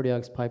the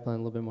proteomics pipeline a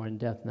little bit more in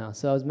depth now.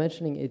 So I was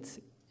mentioning it's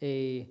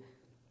a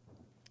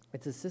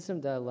system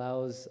that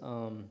allows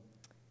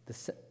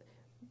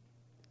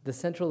the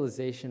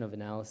centralization of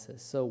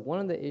analysis. So one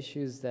of the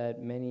issues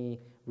that many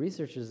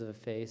researchers have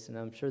faced, and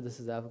I'm sure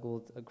this is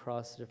applicable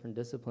across different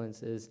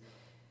disciplines, is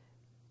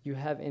you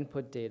have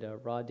input data,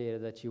 raw data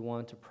that you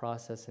want to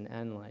process and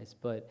analyze,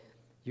 but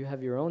you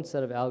have your own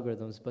set of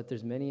algorithms, but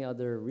there's many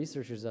other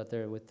researchers out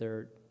there with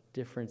their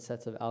different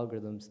sets of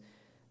algorithms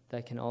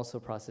that can also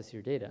process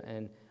your data.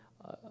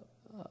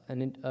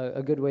 And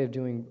a good way of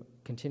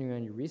continuing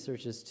on your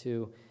research is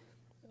to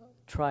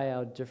try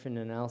out different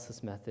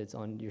analysis methods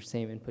on your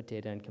same input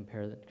data and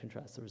compare and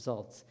contrast the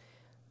results.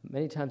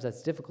 Many times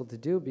that's difficult to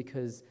do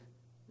because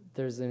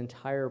there's an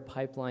entire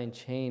pipeline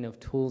chain of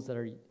tools that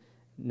are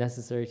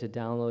necessary to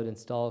download,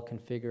 install,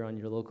 configure on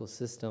your local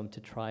system to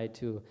try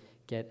to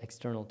get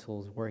external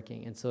tools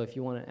working. And so if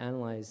you want to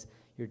analyze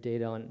your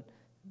data on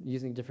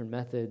using different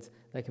methods,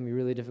 that can be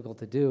really difficult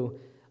to do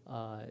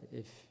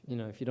if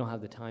you don't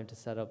have the time to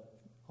set up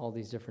all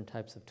these different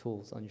types of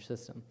tools on your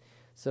system.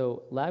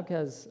 So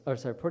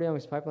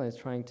proteomics pipeline is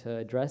trying to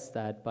address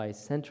that by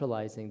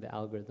centralizing the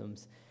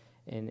algorithms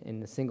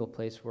in a single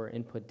place where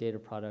input data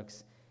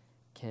products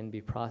can be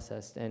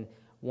processed. And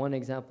one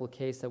example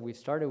case that we've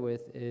started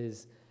with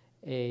is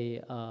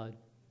a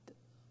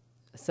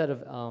set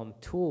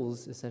of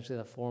tools, essentially,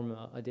 that form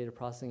a data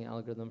processing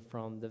algorithm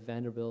from the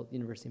Vanderbilt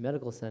University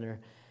Medical Center.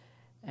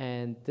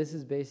 And this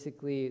is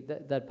basically,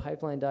 that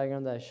pipeline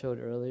diagram that I showed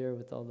earlier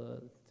with all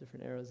the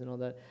different arrows and all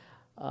that,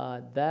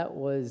 that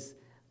was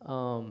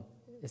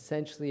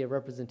essentially a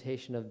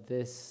representation of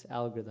this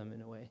algorithm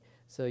in a way.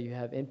 So you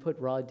have input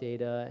raw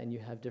data, and you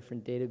have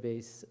different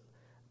database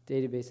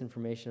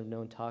information of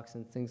known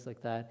toxins, things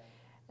like that.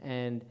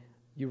 And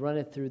you run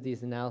it through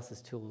these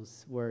analysis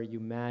tools where you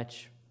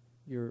match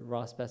your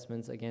raw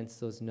specimens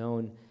against those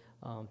known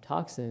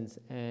toxins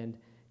and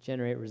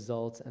generate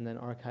results, and then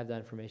archive that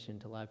information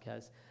into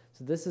LabCAS.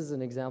 So this is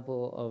an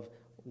example of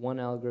one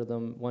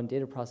algorithm, one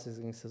data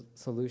processing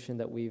solution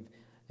that we've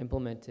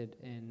implemented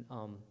in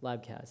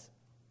LabCAS.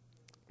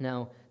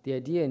 Now, the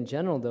idea in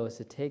general, though, is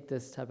to take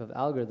this type of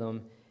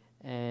algorithm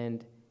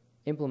and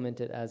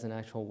implement it as an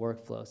actual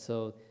workflow.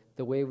 So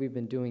the way we've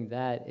been doing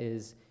that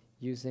is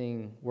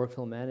using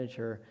Workflow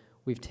Manager.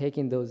 We've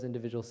taken those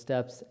individual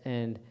steps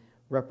and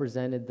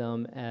represented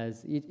them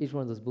as each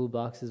one of those blue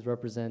boxes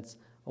represents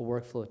a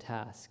workflow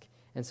task.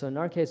 And so in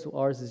our case,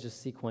 ours is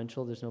just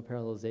sequential, there's no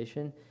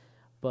parallelization,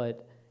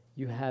 but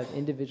you have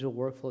individual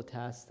workflow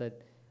tasks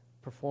that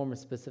perform a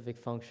specific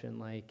function,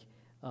 like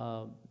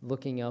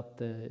looking up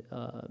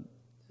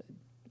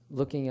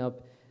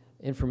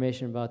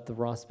information about the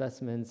raw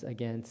specimens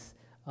against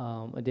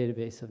a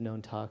database of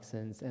known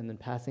toxins, and then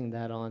passing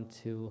that on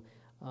to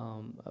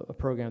a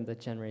program that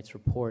generates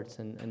reports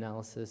and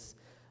analysis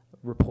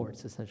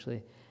reports,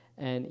 essentially.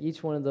 And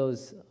each one of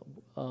those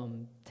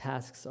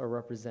tasks are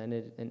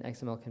represented in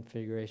XML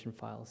configuration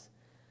files.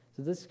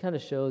 So this kind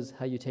of shows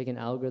how you take an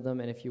algorithm,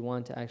 and if you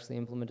want to actually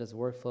implement as a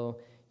workflow,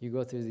 you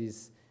go through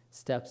these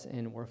steps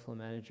in Workflow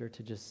Manager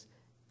to just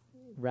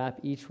wrap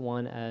each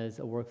one as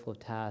a workflow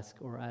task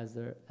or as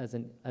a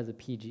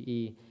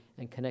PGE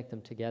and connect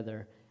them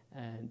together,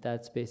 and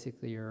that's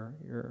basically your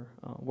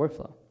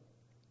workflow.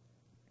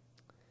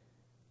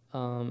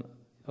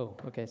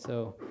 Okay,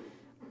 so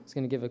I was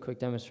going to give a quick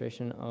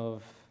demonstration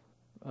of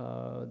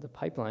the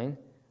pipeline.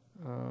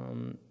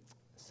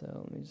 So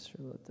let me just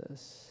reload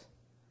this.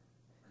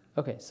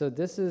 Okay, so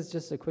this is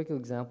just a quick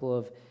example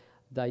of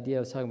the idea I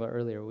was talking about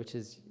earlier, which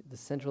is the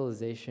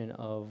centralization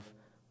of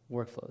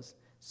workflows.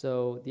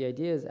 So the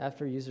idea is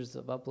after users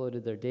have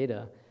uploaded their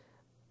data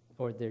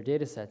or their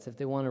data sets, if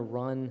they want to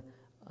run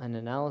an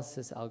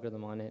analysis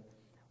algorithm on it,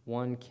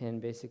 one can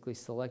basically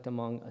select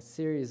among a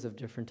series of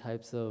different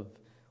types of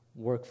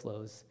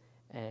workflows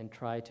and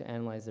try to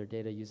analyze their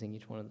data using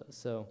each one of those.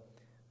 So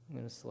I'm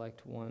going to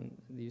select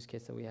the use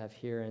case that we have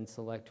here, and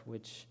select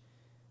which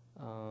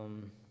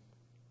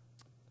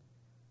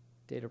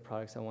data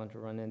products I want to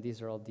run in.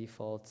 These are all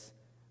defaults.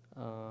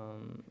 Okay,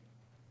 I'll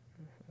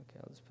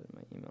just put in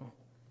my email.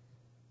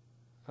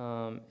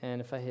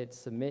 And if I hit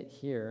submit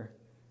here,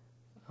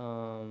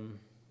 okay,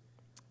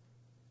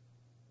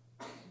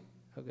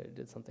 it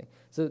did something.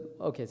 So,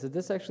 okay, so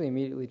this actually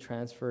immediately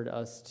transferred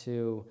us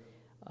to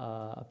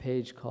a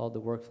page called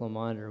the Workflow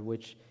Monitor,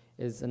 which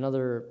is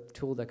another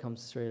tool that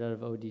comes straight out of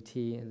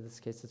OODT. In this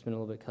case, it's been a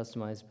little bit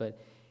customized, but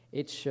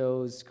it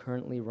shows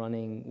currently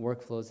running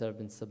workflows that have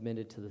been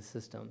submitted to the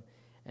system.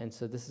 And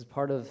so this is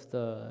part of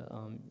the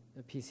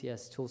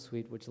PCS tool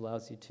suite, which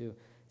allows you to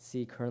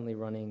see currently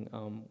running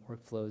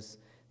workflows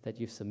that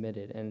you've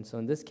submitted. And so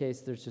in this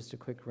case, there's just a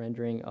quick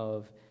rendering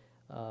of,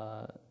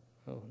 oh,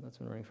 that's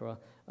been running for a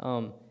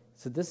while.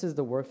 So this is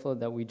the workflow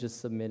that we just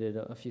submitted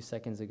a few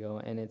seconds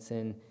ago, and it's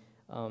in,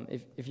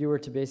 if you were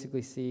to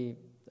basically see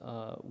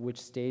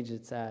which stage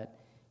it's at,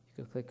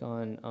 you could click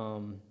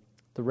on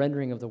the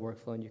rendering of the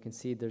workflow, and you can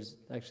see there's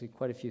actually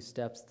quite a few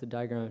steps. The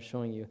diagram I'm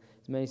showing you,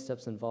 there's many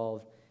steps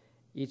involved,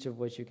 each of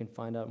which you can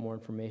find out more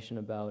information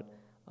about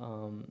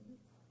in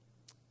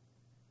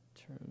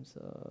terms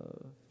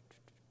of,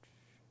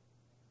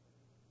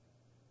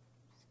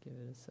 just give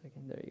it a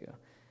second, there you go.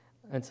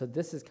 And so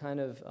this is kind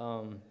of,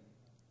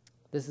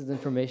 this is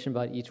information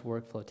about each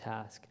workflow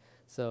task.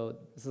 So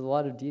this is a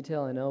lot of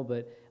detail, I know,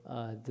 but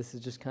this is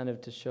just kind of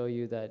to show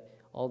you that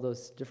all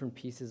those different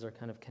pieces are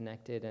kind of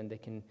connected, and they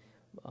can,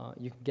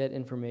 you can get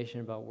information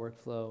about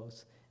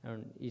workflows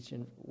and each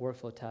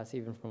workflow task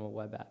even from a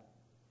web app.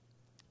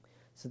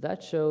 So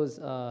that shows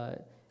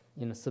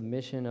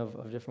submission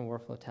of different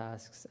workflow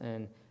tasks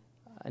and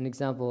an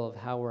example of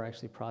how we're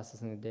actually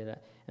processing the data.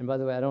 And by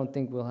the way, I don't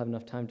think we'll have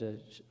enough time to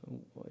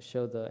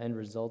show the end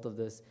result of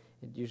this.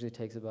 It usually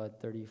takes about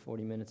 30,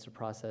 40 minutes to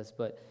process,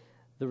 but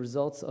the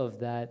results of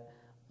that,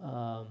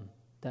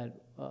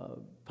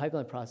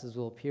 pipeline process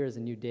will appear as a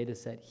new data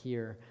set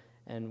here,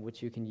 and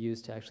which you can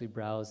use to actually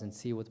browse and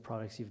see what the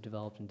products you've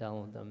developed and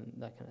download them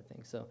and that kind of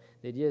thing. So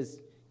the idea is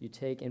you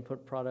take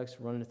input products,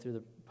 run it through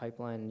the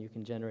pipeline, and you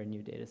can generate a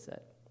new data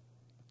set.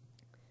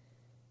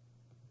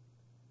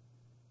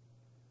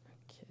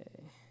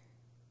 Okay.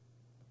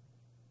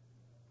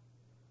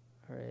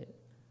 All right.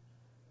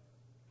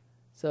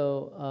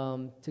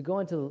 So to go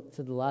into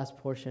the last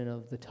portion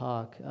of the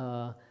talk,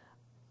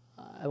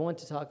 I want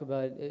to talk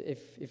about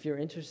if you're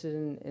interested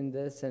in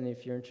this, and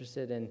if you're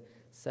interested in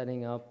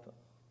setting up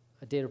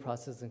a data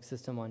processing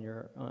system on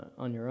your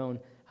own,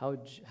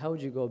 how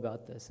would you go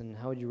about this, and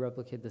how would you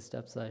replicate the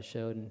steps that I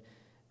showed and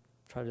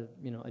try to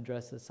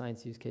address a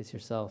science use case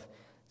yourself?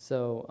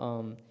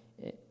 So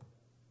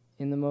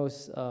in the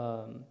most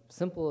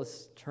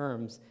simplest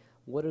terms,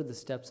 what are the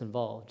steps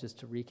involved? Just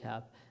to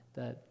recap,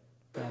 that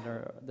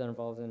are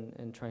involved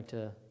in trying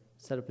to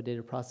set up a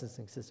data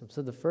processing system.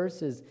 So the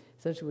first is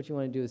essentially what you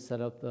want to do is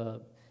set up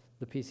the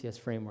PCS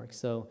framework.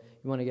 So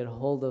you want to get a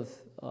hold of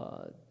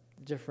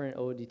different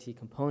OODT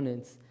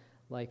components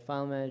like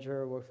file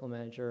manager, workflow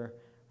manager,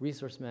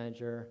 resource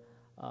manager,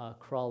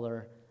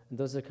 crawler. And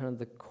those are kind of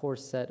the core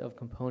set of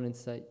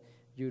components that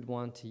you'd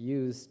want to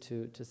use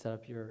to set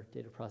up your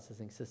data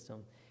processing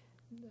system.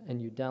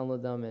 And you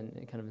download them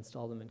and kind of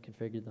install them and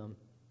configure them.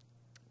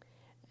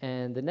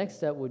 And the next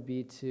step would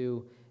be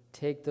to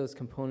take those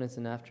components,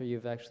 and after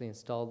you've actually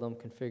installed them,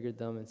 configured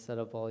them, and set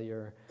up all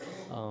your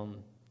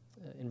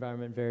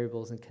environment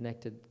variables and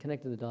connected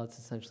the dots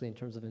essentially in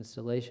terms of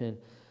installation,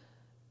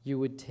 you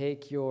would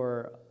take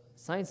your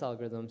science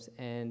algorithms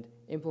and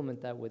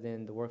implement that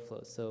within the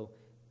workflow. So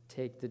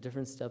take the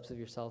different steps of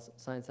your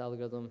science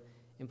algorithm,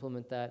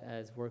 implement that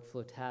as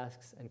workflow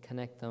tasks, and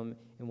connect them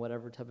in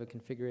whatever type of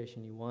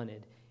configuration you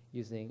wanted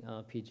using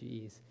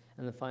PGEs.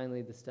 And then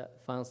finally, the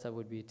final step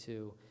would be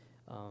to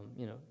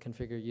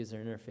configure user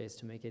interface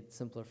to make it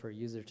simpler for a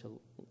user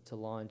to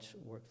launch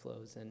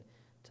workflows and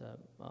to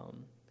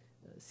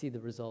see the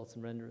results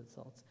and render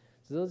results.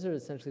 So those are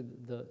essentially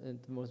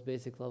at the most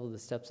basic level, the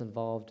steps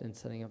involved in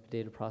setting up a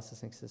data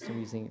processing system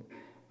using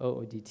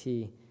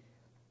OODT.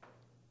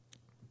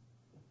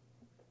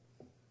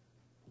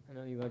 I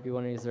know you might be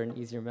wondering, is there an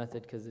easier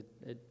method? Because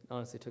it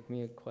honestly took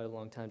me quite a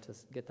long time to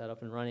get that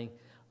up and running.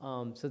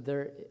 So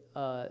there's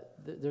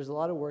a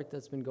lot of work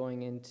that's been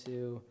going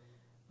into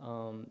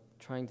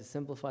trying to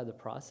simplify the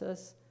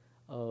process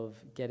of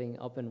getting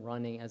up and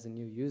running as a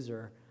new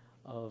user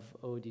of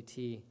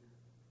OODT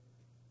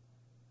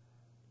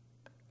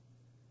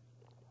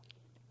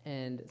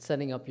and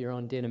setting up your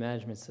own data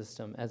management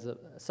system. As a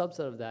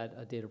subset of that,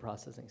 a data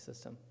processing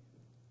system.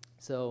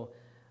 So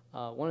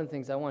one of the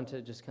things I want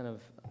to just kind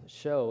of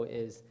show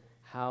is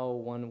how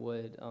one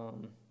would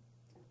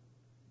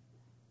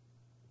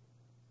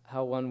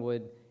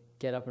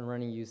get up and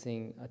running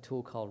using a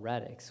tool called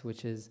Radix,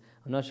 which is,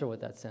 I'm not sure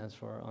what that stands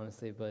for,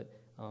 honestly, but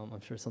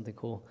I'm sure something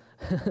cool.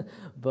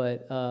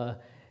 But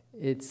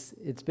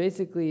it's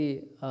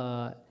basically,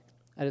 at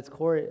its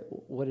core,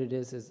 what it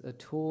is a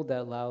tool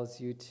that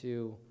allows you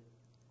to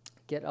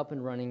get up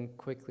and running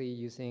quickly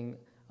using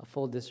a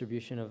full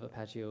distribution of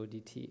Apache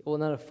OODT. Well,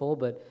 not a full,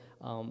 but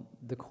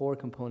the core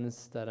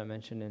components that I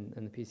mentioned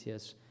in the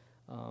PCS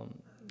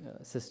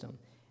system.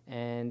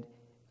 And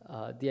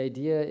the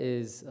idea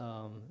is,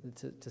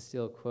 to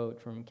steal a quote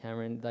from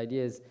Cameron, the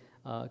idea is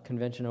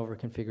convention over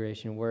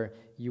configuration, where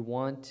you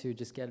want to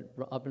just get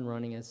up and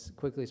running as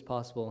quickly as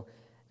possible,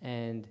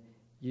 and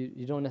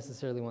you don't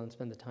necessarily want to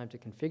spend the time to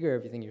configure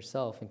everything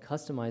yourself and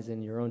customize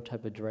in your own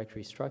type of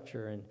directory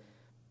structure and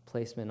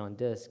placement on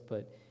disk,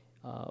 but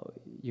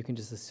you can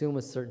just assume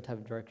a certain type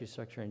of directory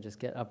structure and just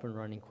get up and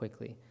running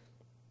quickly.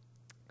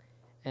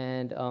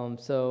 And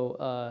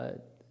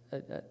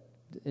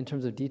in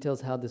terms of details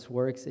how this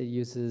works, it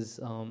uses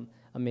a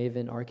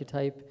Maven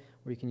archetype,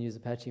 where you can use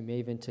Apache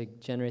Maven to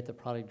generate the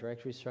product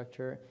directory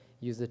structure,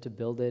 use it to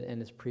build it,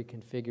 and it's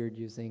pre-configured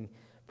using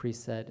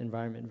preset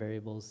environment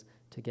variables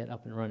to get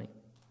up and running.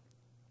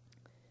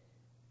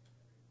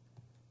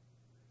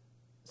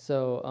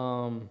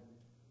 So,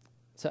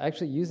 so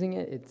actually using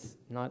it, it's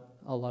not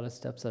a lot of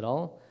steps at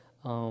all.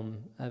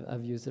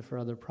 I've used it for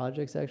other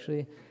projects,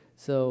 actually.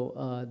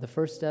 So the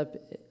first step,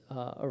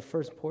 or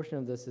first portion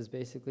of this, is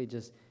basically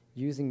just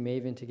using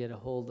Maven to get a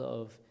hold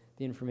of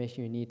the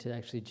information you need to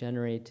actually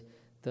generate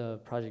the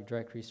project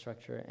directory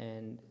structure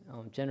and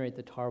generate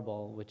the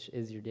tarball, which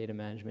is your data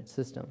management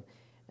system.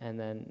 And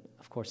then,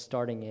 of course,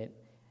 starting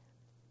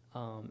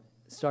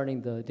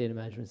the data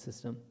management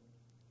system.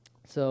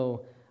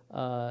 So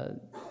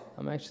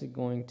I'm actually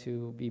going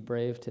to be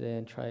brave today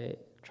and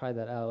try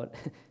that out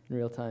in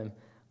real time.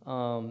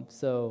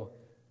 So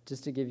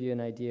just to give you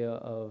an idea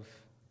of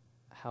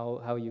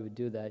how you would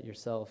do that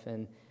yourself.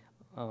 And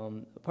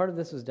part of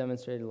this was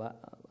demonstrated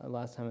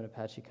last time at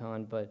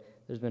ApacheCon, but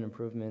there's been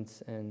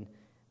improvements and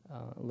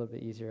a little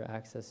bit easier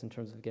access in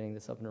terms of getting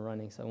this up and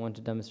running. So I wanted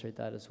to demonstrate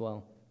that as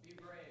well. Be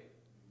brave.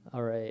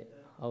 All right,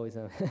 always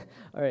am.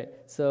 All right,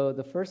 so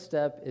the first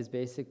step is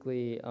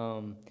basically,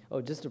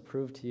 just to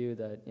prove to you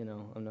that,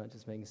 I'm not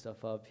just making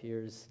stuff up,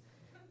 here's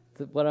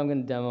what I'm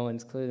going to demo, and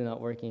it's clearly not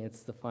working.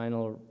 It's the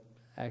final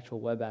actual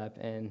web app,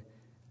 and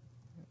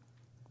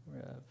we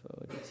have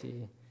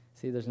OODT.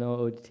 See, there's no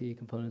OODT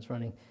components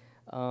running.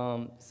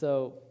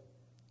 So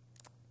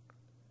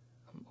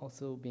I'm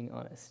also being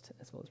honest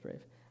as well as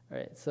brave. All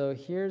right, so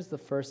here's the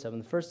first step.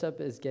 And the first step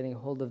is getting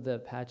hold of the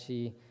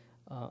Apache,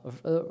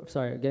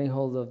 getting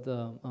hold of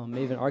the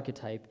Maven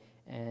archetype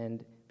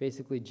and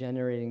basically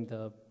generating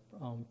the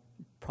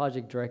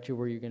project directory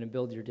where you're going to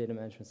build your data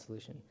management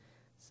solution.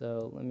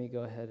 So let me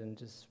go ahead and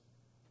just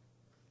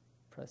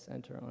press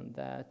enter on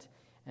that.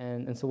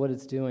 And so what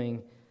it's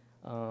doing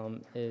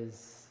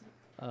is,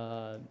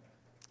 what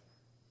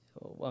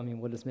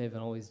does Maven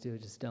always do?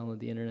 Just download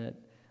the internet.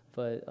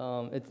 But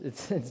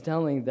it's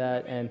downloading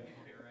that, and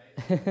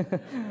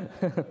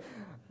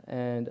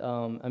and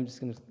I'm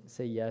just going to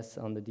say yes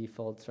on the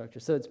default structure.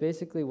 So it's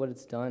basically what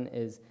it's done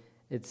is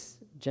it's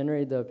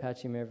generated the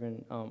Apache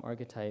Maven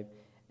archetype,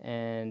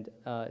 and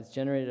it's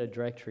generated a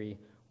directory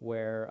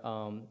where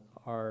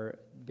our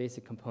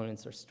basic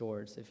components are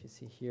stored. So if you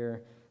see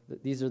here,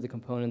 these are the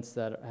components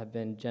that have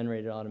been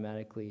generated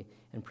automatically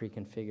and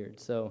pre-configured.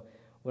 So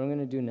what I'm going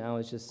to do now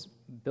is just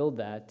build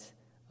that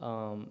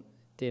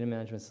data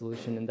management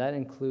solution, and that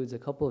includes a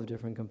couple of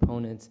different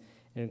components.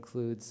 It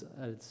includes,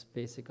 at its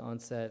basic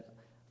onset,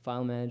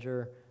 file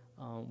manager,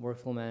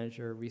 workflow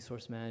manager,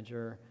 resource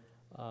manager,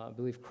 I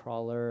believe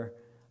crawler,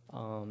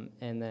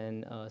 and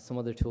then some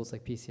other tools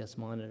like PCS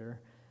Monitor,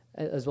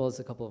 as well as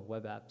a couple of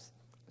web apps.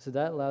 So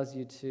that allows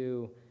you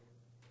to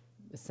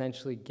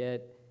essentially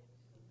get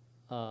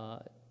a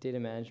data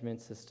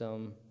management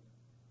system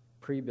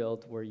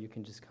pre-built where you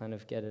can just kind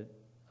of get it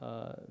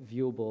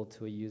viewable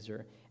to a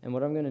user. And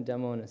what I'm going to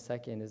demo in a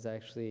second is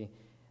actually,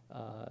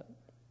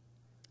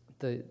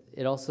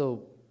 it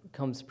also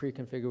comes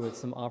pre-configured with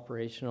some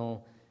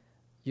operational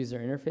user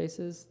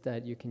interfaces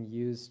that you can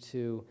use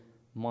to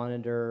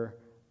monitor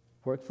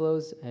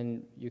workflows,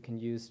 and you can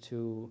use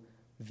to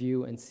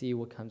view and see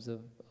what kinds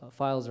of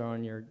files are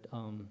on your,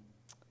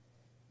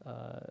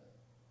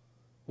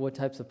 what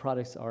types of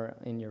products are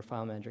in your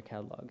file manager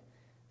catalog.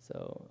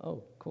 So,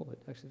 oh, cool,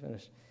 it actually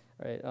finished.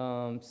 All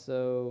right,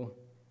 so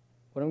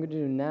what I'm going to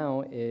do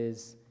now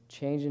is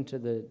change into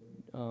the,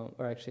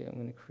 or actually I'm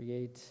going to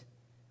create,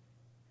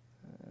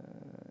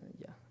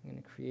 I'm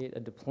going to create a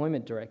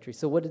deployment directory.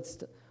 So what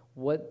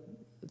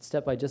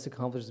step I just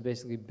accomplished is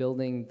basically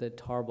building the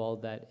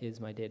tarball that is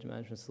my data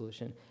management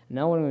solution. And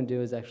now what I'm going to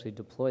do is actually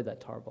deploy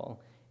that tarball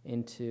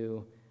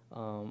into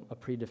a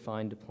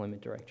predefined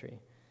deployment directory.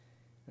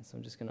 And so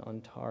I'm just going to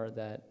untar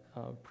that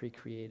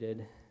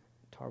pre-created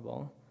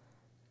tarball.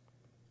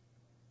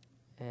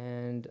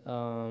 And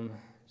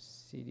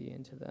cd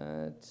into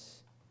that.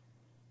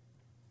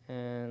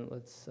 And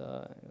let's,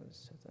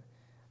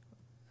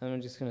 and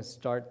I'm just going to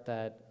start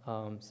that.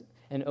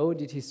 And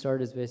OODT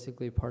Start is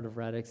basically part of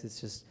Radix.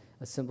 It's just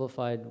a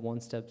simplified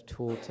one-step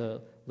tool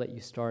to let you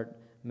start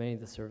many of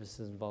the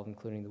services involved,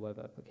 including the web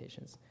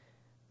applications.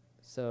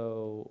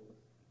 So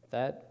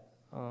that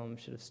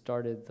should have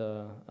started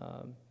the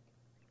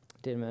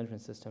data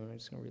management system. I'm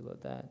just going to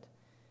reload that.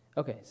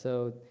 Okay,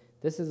 so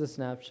this is a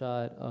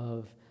snapshot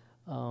of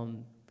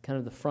kind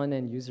of the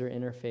front-end user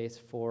interface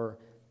for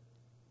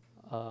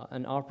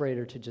an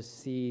operator to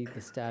just see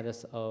the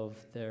status of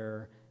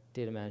their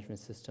data management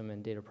system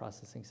and data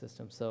processing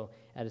system. So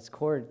at its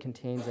core, it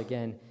contains,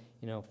 again,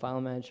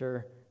 file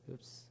manager,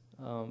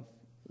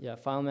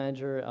 file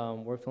manager,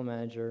 workflow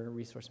manager,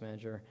 resource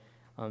manager,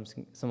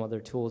 some other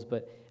tools.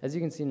 But as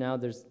you can see now,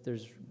 this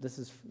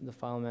is the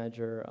file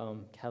manager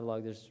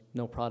catalog. There's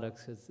no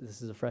products, 'cause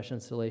this is a fresh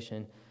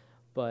installation.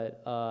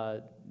 But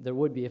there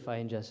would be if I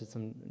ingested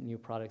some new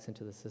products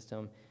into the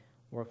system.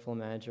 Workflow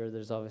manager,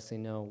 there's obviously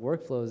no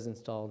workflows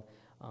installed,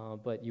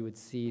 but you would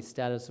see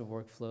status of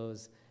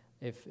workflows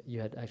if you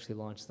had actually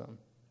launched them.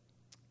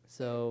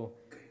 So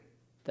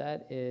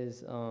that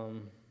is,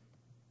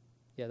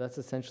 that's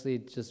essentially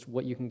just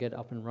what you can get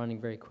up and running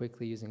very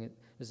quickly using it.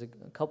 There's a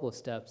couple of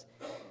steps.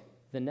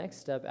 The next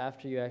step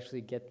after you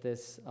actually get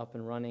this up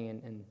and running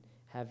and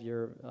have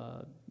your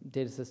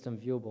data system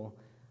viewable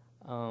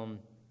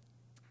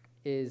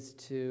is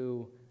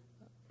to,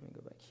 let me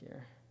go back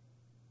here.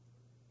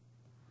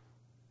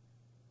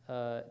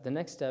 The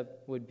next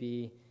step would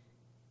be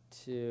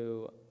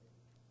to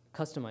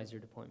customize your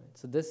deployment.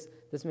 So this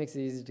makes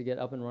it easy to get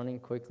up and running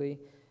quickly.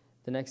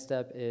 The next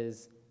step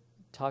is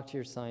talk to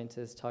your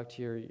scientists, talk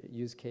to your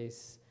use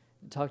case,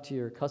 talk to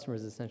your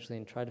customers essentially,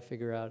 and try to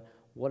figure out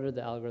what are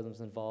the algorithms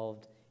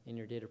involved in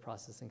your data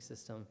processing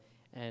system,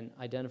 and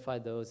identify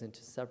those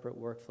into separate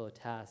workflow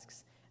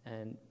tasks,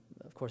 and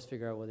of course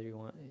figure out whether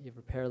you have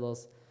a parallel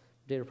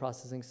data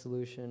processing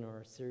solution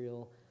or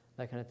serial,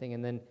 that kind of thing,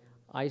 and then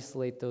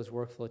isolate those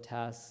workflow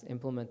tasks,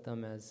 implement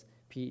them as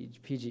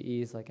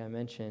PGEs like I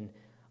mentioned,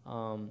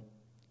 and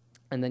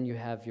then you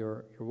have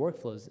your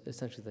workflows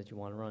essentially that you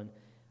want to run.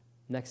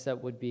 Next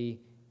step would be,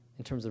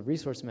 in terms of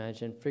resource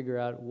management, figure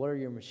out what are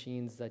your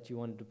machines that you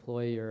want to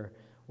deploy your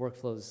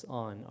workflows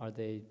on. Are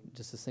they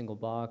just a single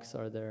box?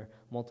 Are there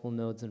multiple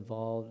nodes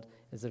involved?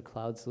 Is it a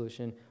cloud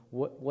solution?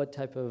 What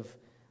type of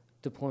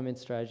deployment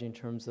strategy in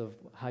terms of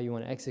how you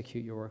want to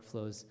execute your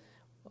workflows?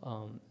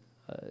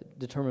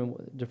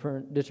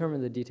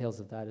 Determine the details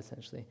of that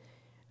essentially.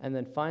 And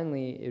then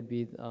finally, it'd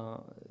be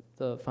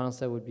the final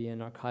step would be an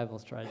archival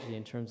strategy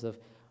in terms of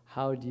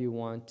how do you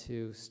want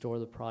to store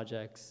the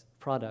products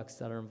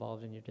that are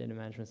involved in your data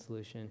management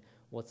solution.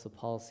 What's the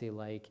policy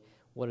like?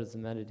 What is the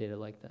metadata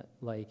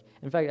like?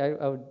 In fact,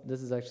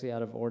 this is actually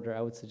out of order.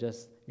 I would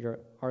suggest your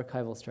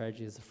archival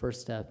strategy is the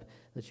first step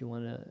that you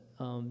want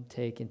to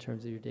take in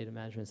terms of your data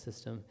management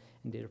system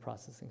and data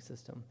processing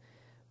system.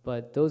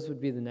 But those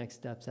would be the next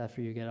steps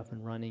after you get up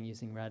and running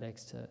using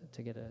Radix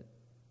to get a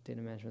data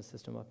management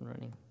system up and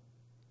running.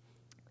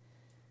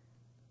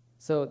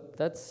 So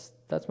that's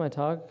my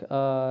talk.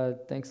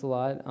 Thanks a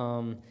lot.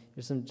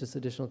 Here's some just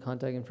additional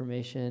contact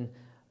information.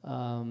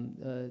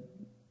 I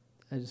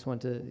just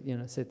want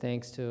to say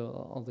thanks to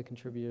all the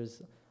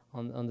contributors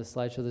on the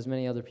slideshow. There's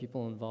many other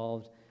people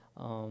involved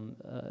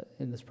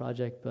in this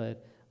project,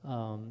 but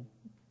I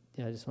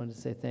just wanted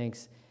to say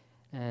thanks.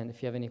 And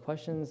if you have any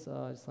questions,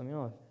 just let me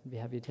know. I'd be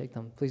happy to take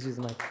them. Please use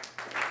the mic.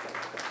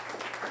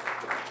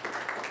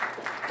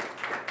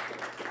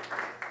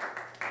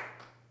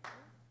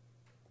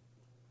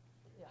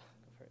 Yeah,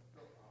 go for it.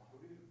 So, how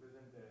do you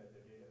present the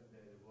data?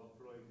 The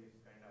workflow is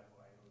kind of,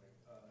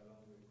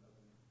 along with,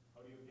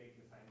 how do you take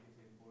the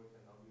scientist inputs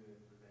and how do you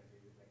present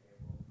it? Is like a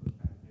workflow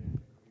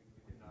standard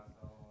within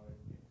NASA or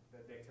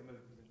the XML?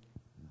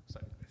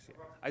 Sorry,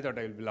 I thought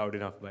I will be loud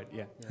enough, but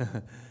yeah.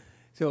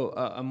 So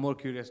I'm more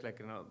curious,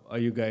 are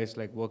you guys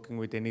working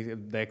with the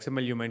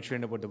XML you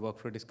mentioned about the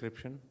workflow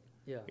description?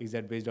 Yeah. Is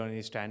that based on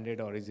any standard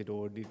or is it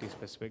OODT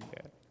specific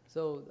there?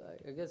 So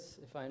I guess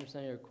if I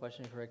understand your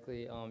question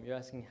correctly, you're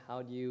asking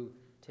how do you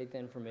take the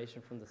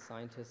information from the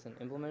scientists and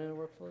implement it in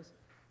workflows?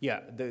 Yeah,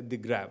 the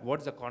graph.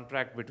 What's the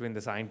contract between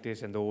the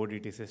scientists and the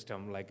OODT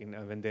system,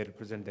 when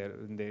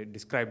they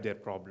describe their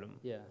problem?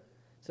 Yeah.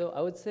 So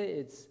I would say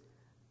it's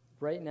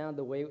right now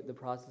the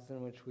process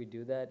in which we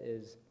do that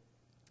is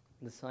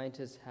the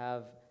scientists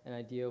have an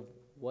idea of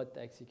what the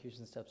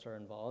execution steps are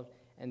involved,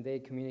 and they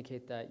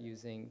communicate that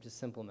using just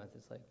simple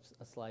methods like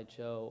a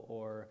slideshow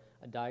or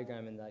a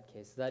diagram in that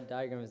case. So that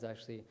diagram is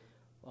actually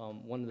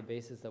one of the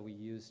bases that we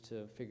use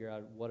to figure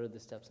out what are the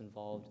steps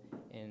involved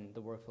in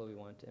the workflow we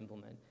want to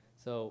implement.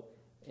 So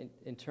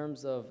in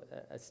terms of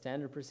a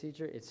standard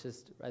procedure, it's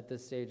just, at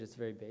this stage, it's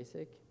very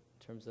basic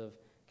in terms of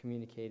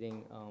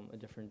communicating a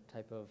different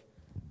type of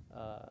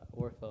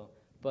workflow.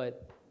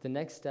 But the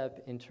next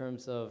step in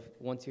terms of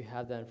once you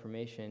have that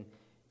information,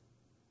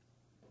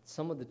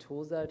 some of the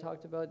tools that I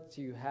talked about,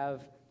 so you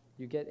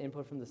get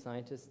input from the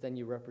scientists, then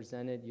you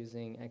represent it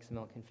using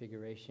XML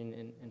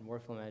configuration and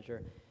Workflow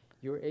Manager.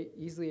 You're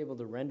easily able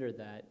to render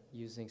that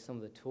using some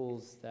of the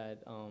tools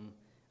that,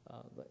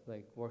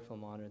 like Workflow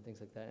Monitor and things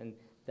like that. And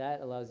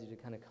that allows you to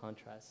kind of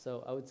contrast.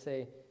 So I would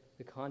say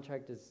the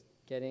contract is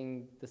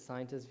getting the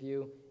scientist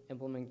view,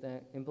 implementing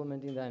that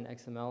in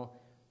XML,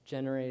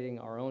 generating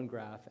our own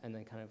graph, and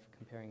then kind of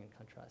comparing and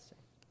contrasting.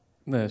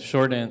 The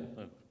short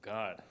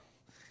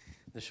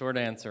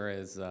answer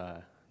is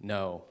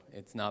no,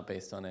 it's not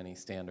based on any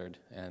standard.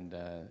 And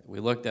we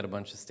looked at a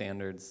bunch of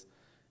standards,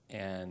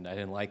 and I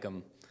didn't like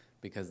them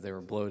because they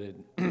were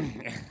bloated,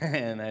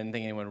 and I didn't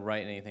think anyone would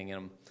write anything in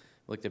them.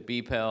 We looked at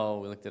BPEL,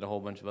 we looked at a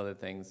whole bunch of other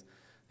things.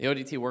 The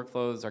ODT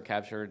workflows are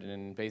captured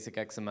in basic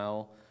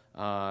XML,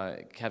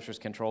 captures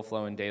control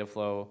flow and data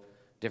flow,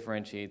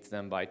 differentiates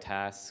them by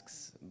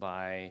tasks,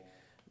 by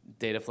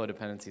data flow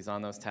dependencies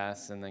on those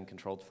tasks, and then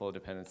controlled flow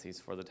dependencies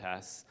for the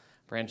tasks.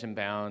 Branch and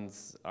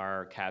bounds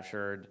are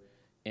captured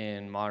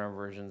in modern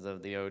versions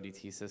of the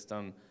OODT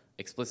system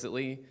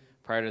explicitly.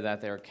 Prior to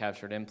that, they were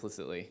captured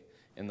implicitly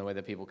in the way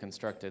that people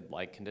constructed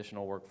like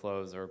conditional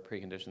workflows or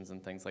preconditions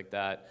and things like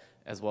that,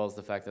 as well as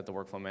the fact that the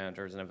workflow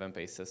manager is an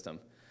event-based system.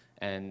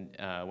 And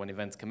when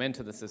events come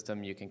into the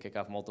system, you can kick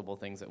off multiple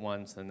things at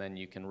once, and then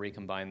you can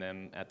recombine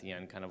them at the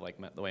end, kind of like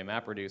the way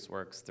MapReduce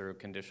works through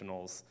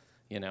conditionals,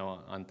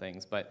 on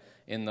things. But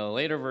in the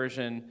later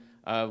version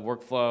of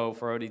workflow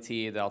for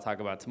ODT that I'll talk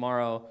about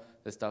tomorrow,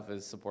 this stuff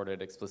is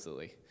supported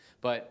explicitly.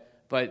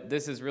 But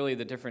this is really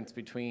the difference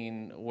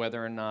between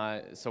whether or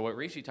not, so what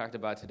Rishi talked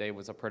about today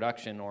was a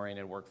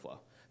production-oriented workflow.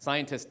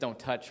 Scientists don't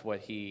touch what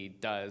he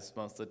does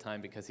most of the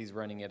time because he's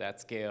running it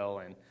at scale,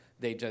 and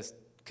they just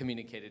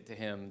communicated to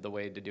him the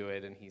way to do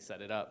it, and he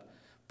set it up.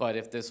 But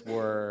if this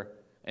were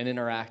an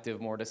interactive,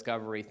 more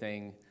discovery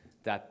thing,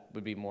 that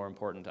would be more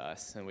important to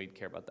us, and we'd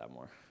care about that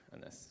more in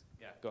this.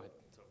 Yeah, go ahead.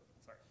 So,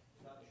 sorry.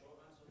 Was that the short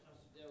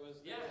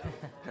answer? Yeah.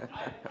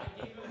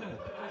 I gave him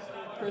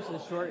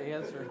Chris's short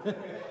answer.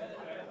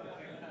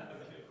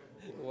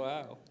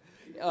 Wow.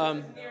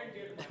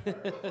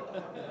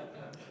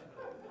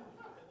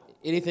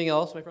 Anything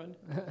else, my friend?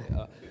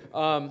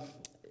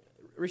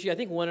 Rishi, I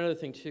think one other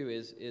thing too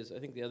is I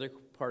think the other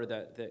part of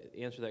that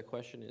answer to that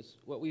question is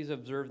what we've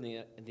observed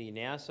in the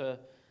NASA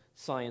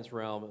science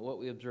realm and what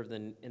we observed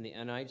in the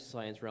NIH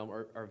science realm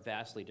are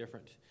vastly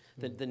different.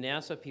 The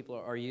NASA people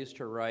are used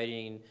to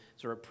writing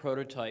sort of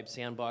prototype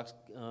sandbox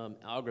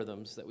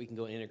algorithms that we can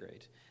go and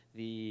integrate.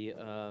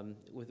 Working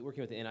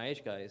with the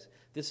NIH guys,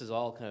 this is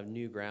all kind of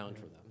new ground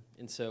for them.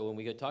 And so when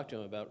we go talk to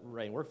them about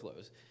writing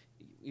workflows,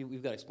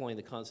 we've got to explain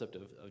the concept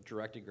of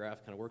directed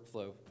graph kind of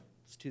workflow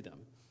to them.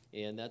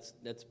 And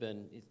that's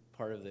been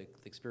part of the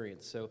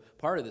experience. So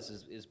part of this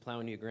is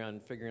plowing new ground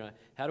and figuring out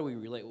how do we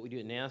relate what we do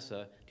at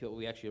NASA to what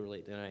we actually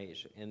relate to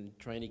NIH and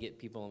trying to get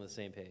people on the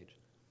same page.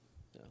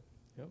 So.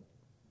 Yep.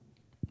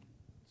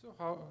 So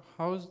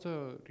how's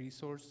the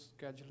resource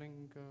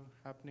scheduling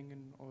happening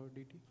in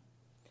OODT?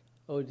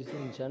 OODT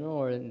in general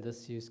or in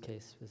this use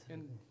case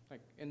specifically?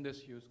 In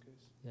this use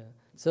case. Yeah.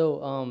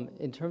 So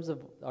in terms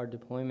of our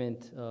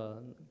deployment,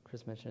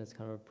 Chris mentioned it's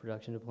kind of a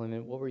production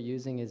deployment. What we're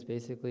using is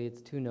basically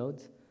it's 2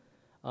 nodes.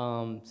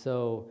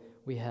 So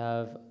we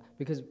have,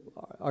 because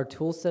our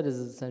tool set is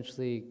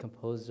essentially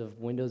composed of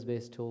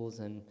Windows-based tools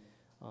and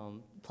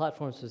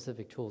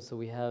platform-specific tools. So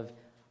we have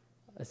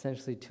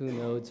essentially 2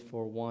 nodes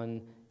for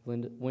one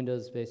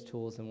Windows-based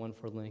tools and one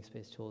for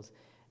Linux-based tools.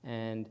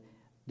 And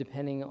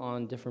depending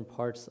on different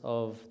parts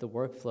of the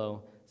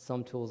workflow,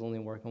 some tools only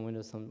work on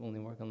Windows, some only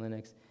work on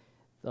Linux.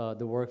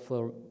 The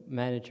workflow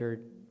manager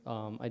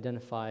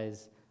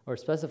identifies or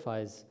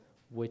specifies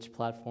which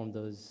platform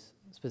those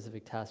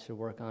specific tasks should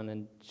work on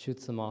and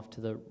shoots them off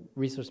to the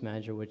resource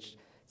manager, which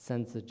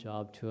sends the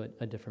job to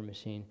a different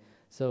machine.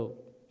 So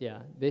yeah,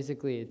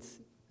 basically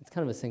it's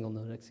kind of a single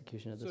node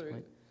execution at this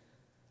point.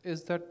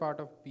 Is that part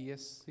of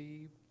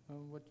PSC?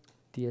 What?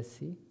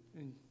 DSC?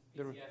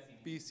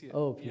 PCS.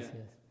 Oh, PCS.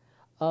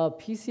 Yeah.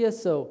 PCS,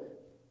 so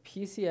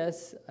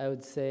PCS, I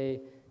would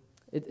say,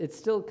 it's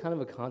still kind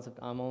of a concept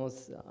I'm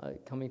almost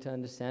coming to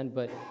understand,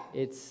 but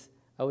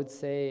I would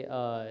say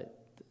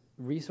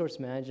resource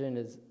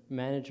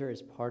manager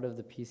is part of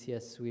the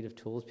PCS suite of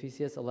tools.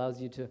 PCS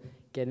allows you to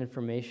get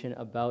information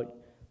about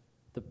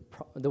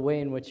the way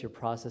in which you're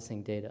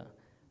processing data,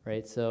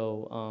 right?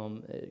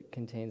 So it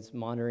contains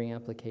monitoring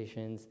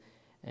applications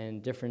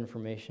and different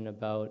information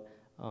about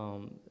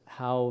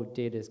how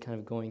data is kind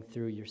of going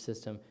through your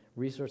system.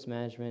 Resource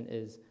management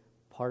is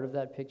part of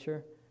that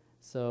picture.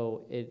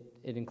 So it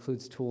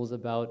includes tools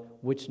about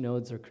which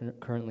nodes are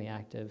currently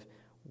active,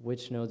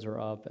 which nodes are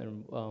up,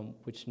 and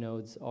which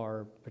nodes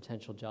are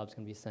potential jobs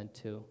going to be sent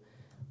to.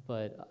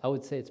 But I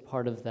would say it's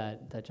part of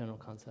that general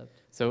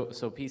concept. So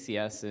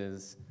PCS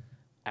is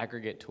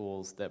aggregate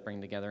tools that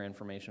bring together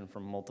information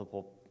from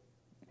multiple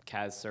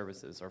CAS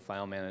services or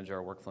file manager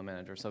or workflow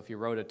manager. So if you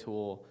wrote a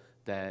tool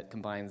that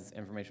combines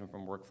information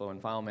from workflow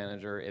and file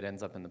manager, it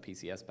ends up in the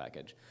PCS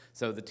package.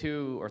 So the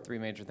 2 or 3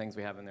 major things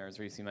we have in there, as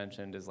Rishi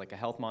mentioned, is like a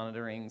health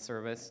monitoring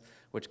service,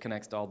 which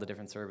connects to all the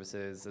different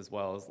services, as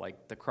well as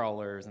like the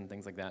crawlers and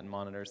things like that, and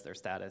monitors their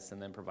status,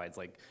 and then provides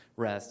like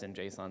REST and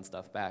JSON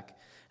stuff back.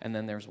 And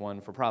then there's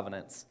one for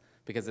provenance.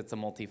 because it's a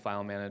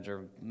multi-file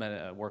manager,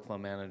 workflow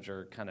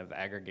manager kind of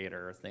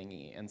aggregator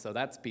thingy. And so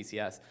that's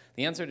PCS.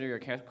 The answer to your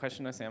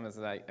question, Sam, is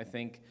that I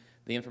think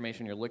the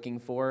information you're looking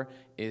for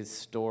is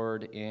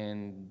stored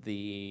in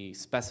the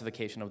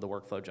specification of the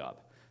workflow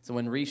job. So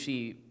when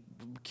Rishi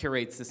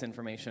curates this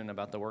information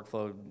about the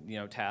workflow,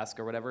 task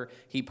or whatever,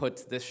 he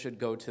puts this should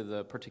go to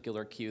the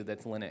particular queue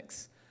that's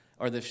Linux,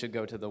 or this should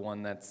go to the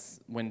one that's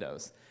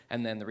Windows.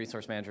 And then the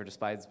resource manager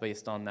decides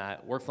based on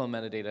that workflow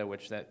metadata,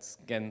 which that's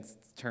again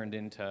turned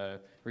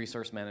into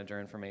resource manager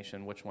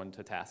information, which one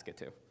to task it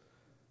to.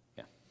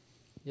 Yeah.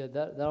 Yeah,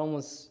 that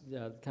almost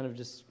kind of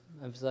just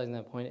emphasizing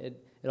that point.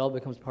 It all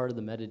becomes part of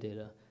the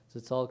metadata. So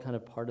it's all kind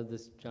of part of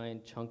this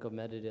giant chunk of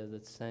metadata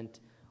that's sent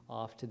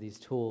off to these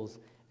tools,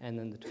 and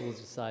then the tools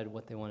decide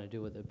what they want to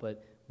do with it.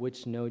 But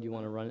which node you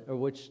want to run, or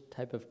which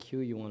type of queue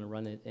you want to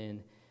run it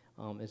in,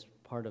 is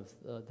part of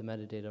the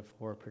metadata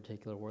for a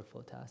particular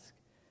workflow task.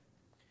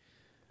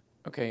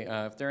 Okay,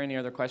 if there are any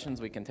other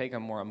questions, we can take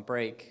them. We're on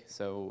break,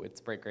 so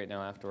it's break right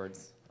now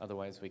afterwards.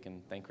 Otherwise, we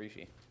can thank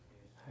Rishi.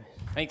 All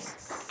right.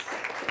 Thanks.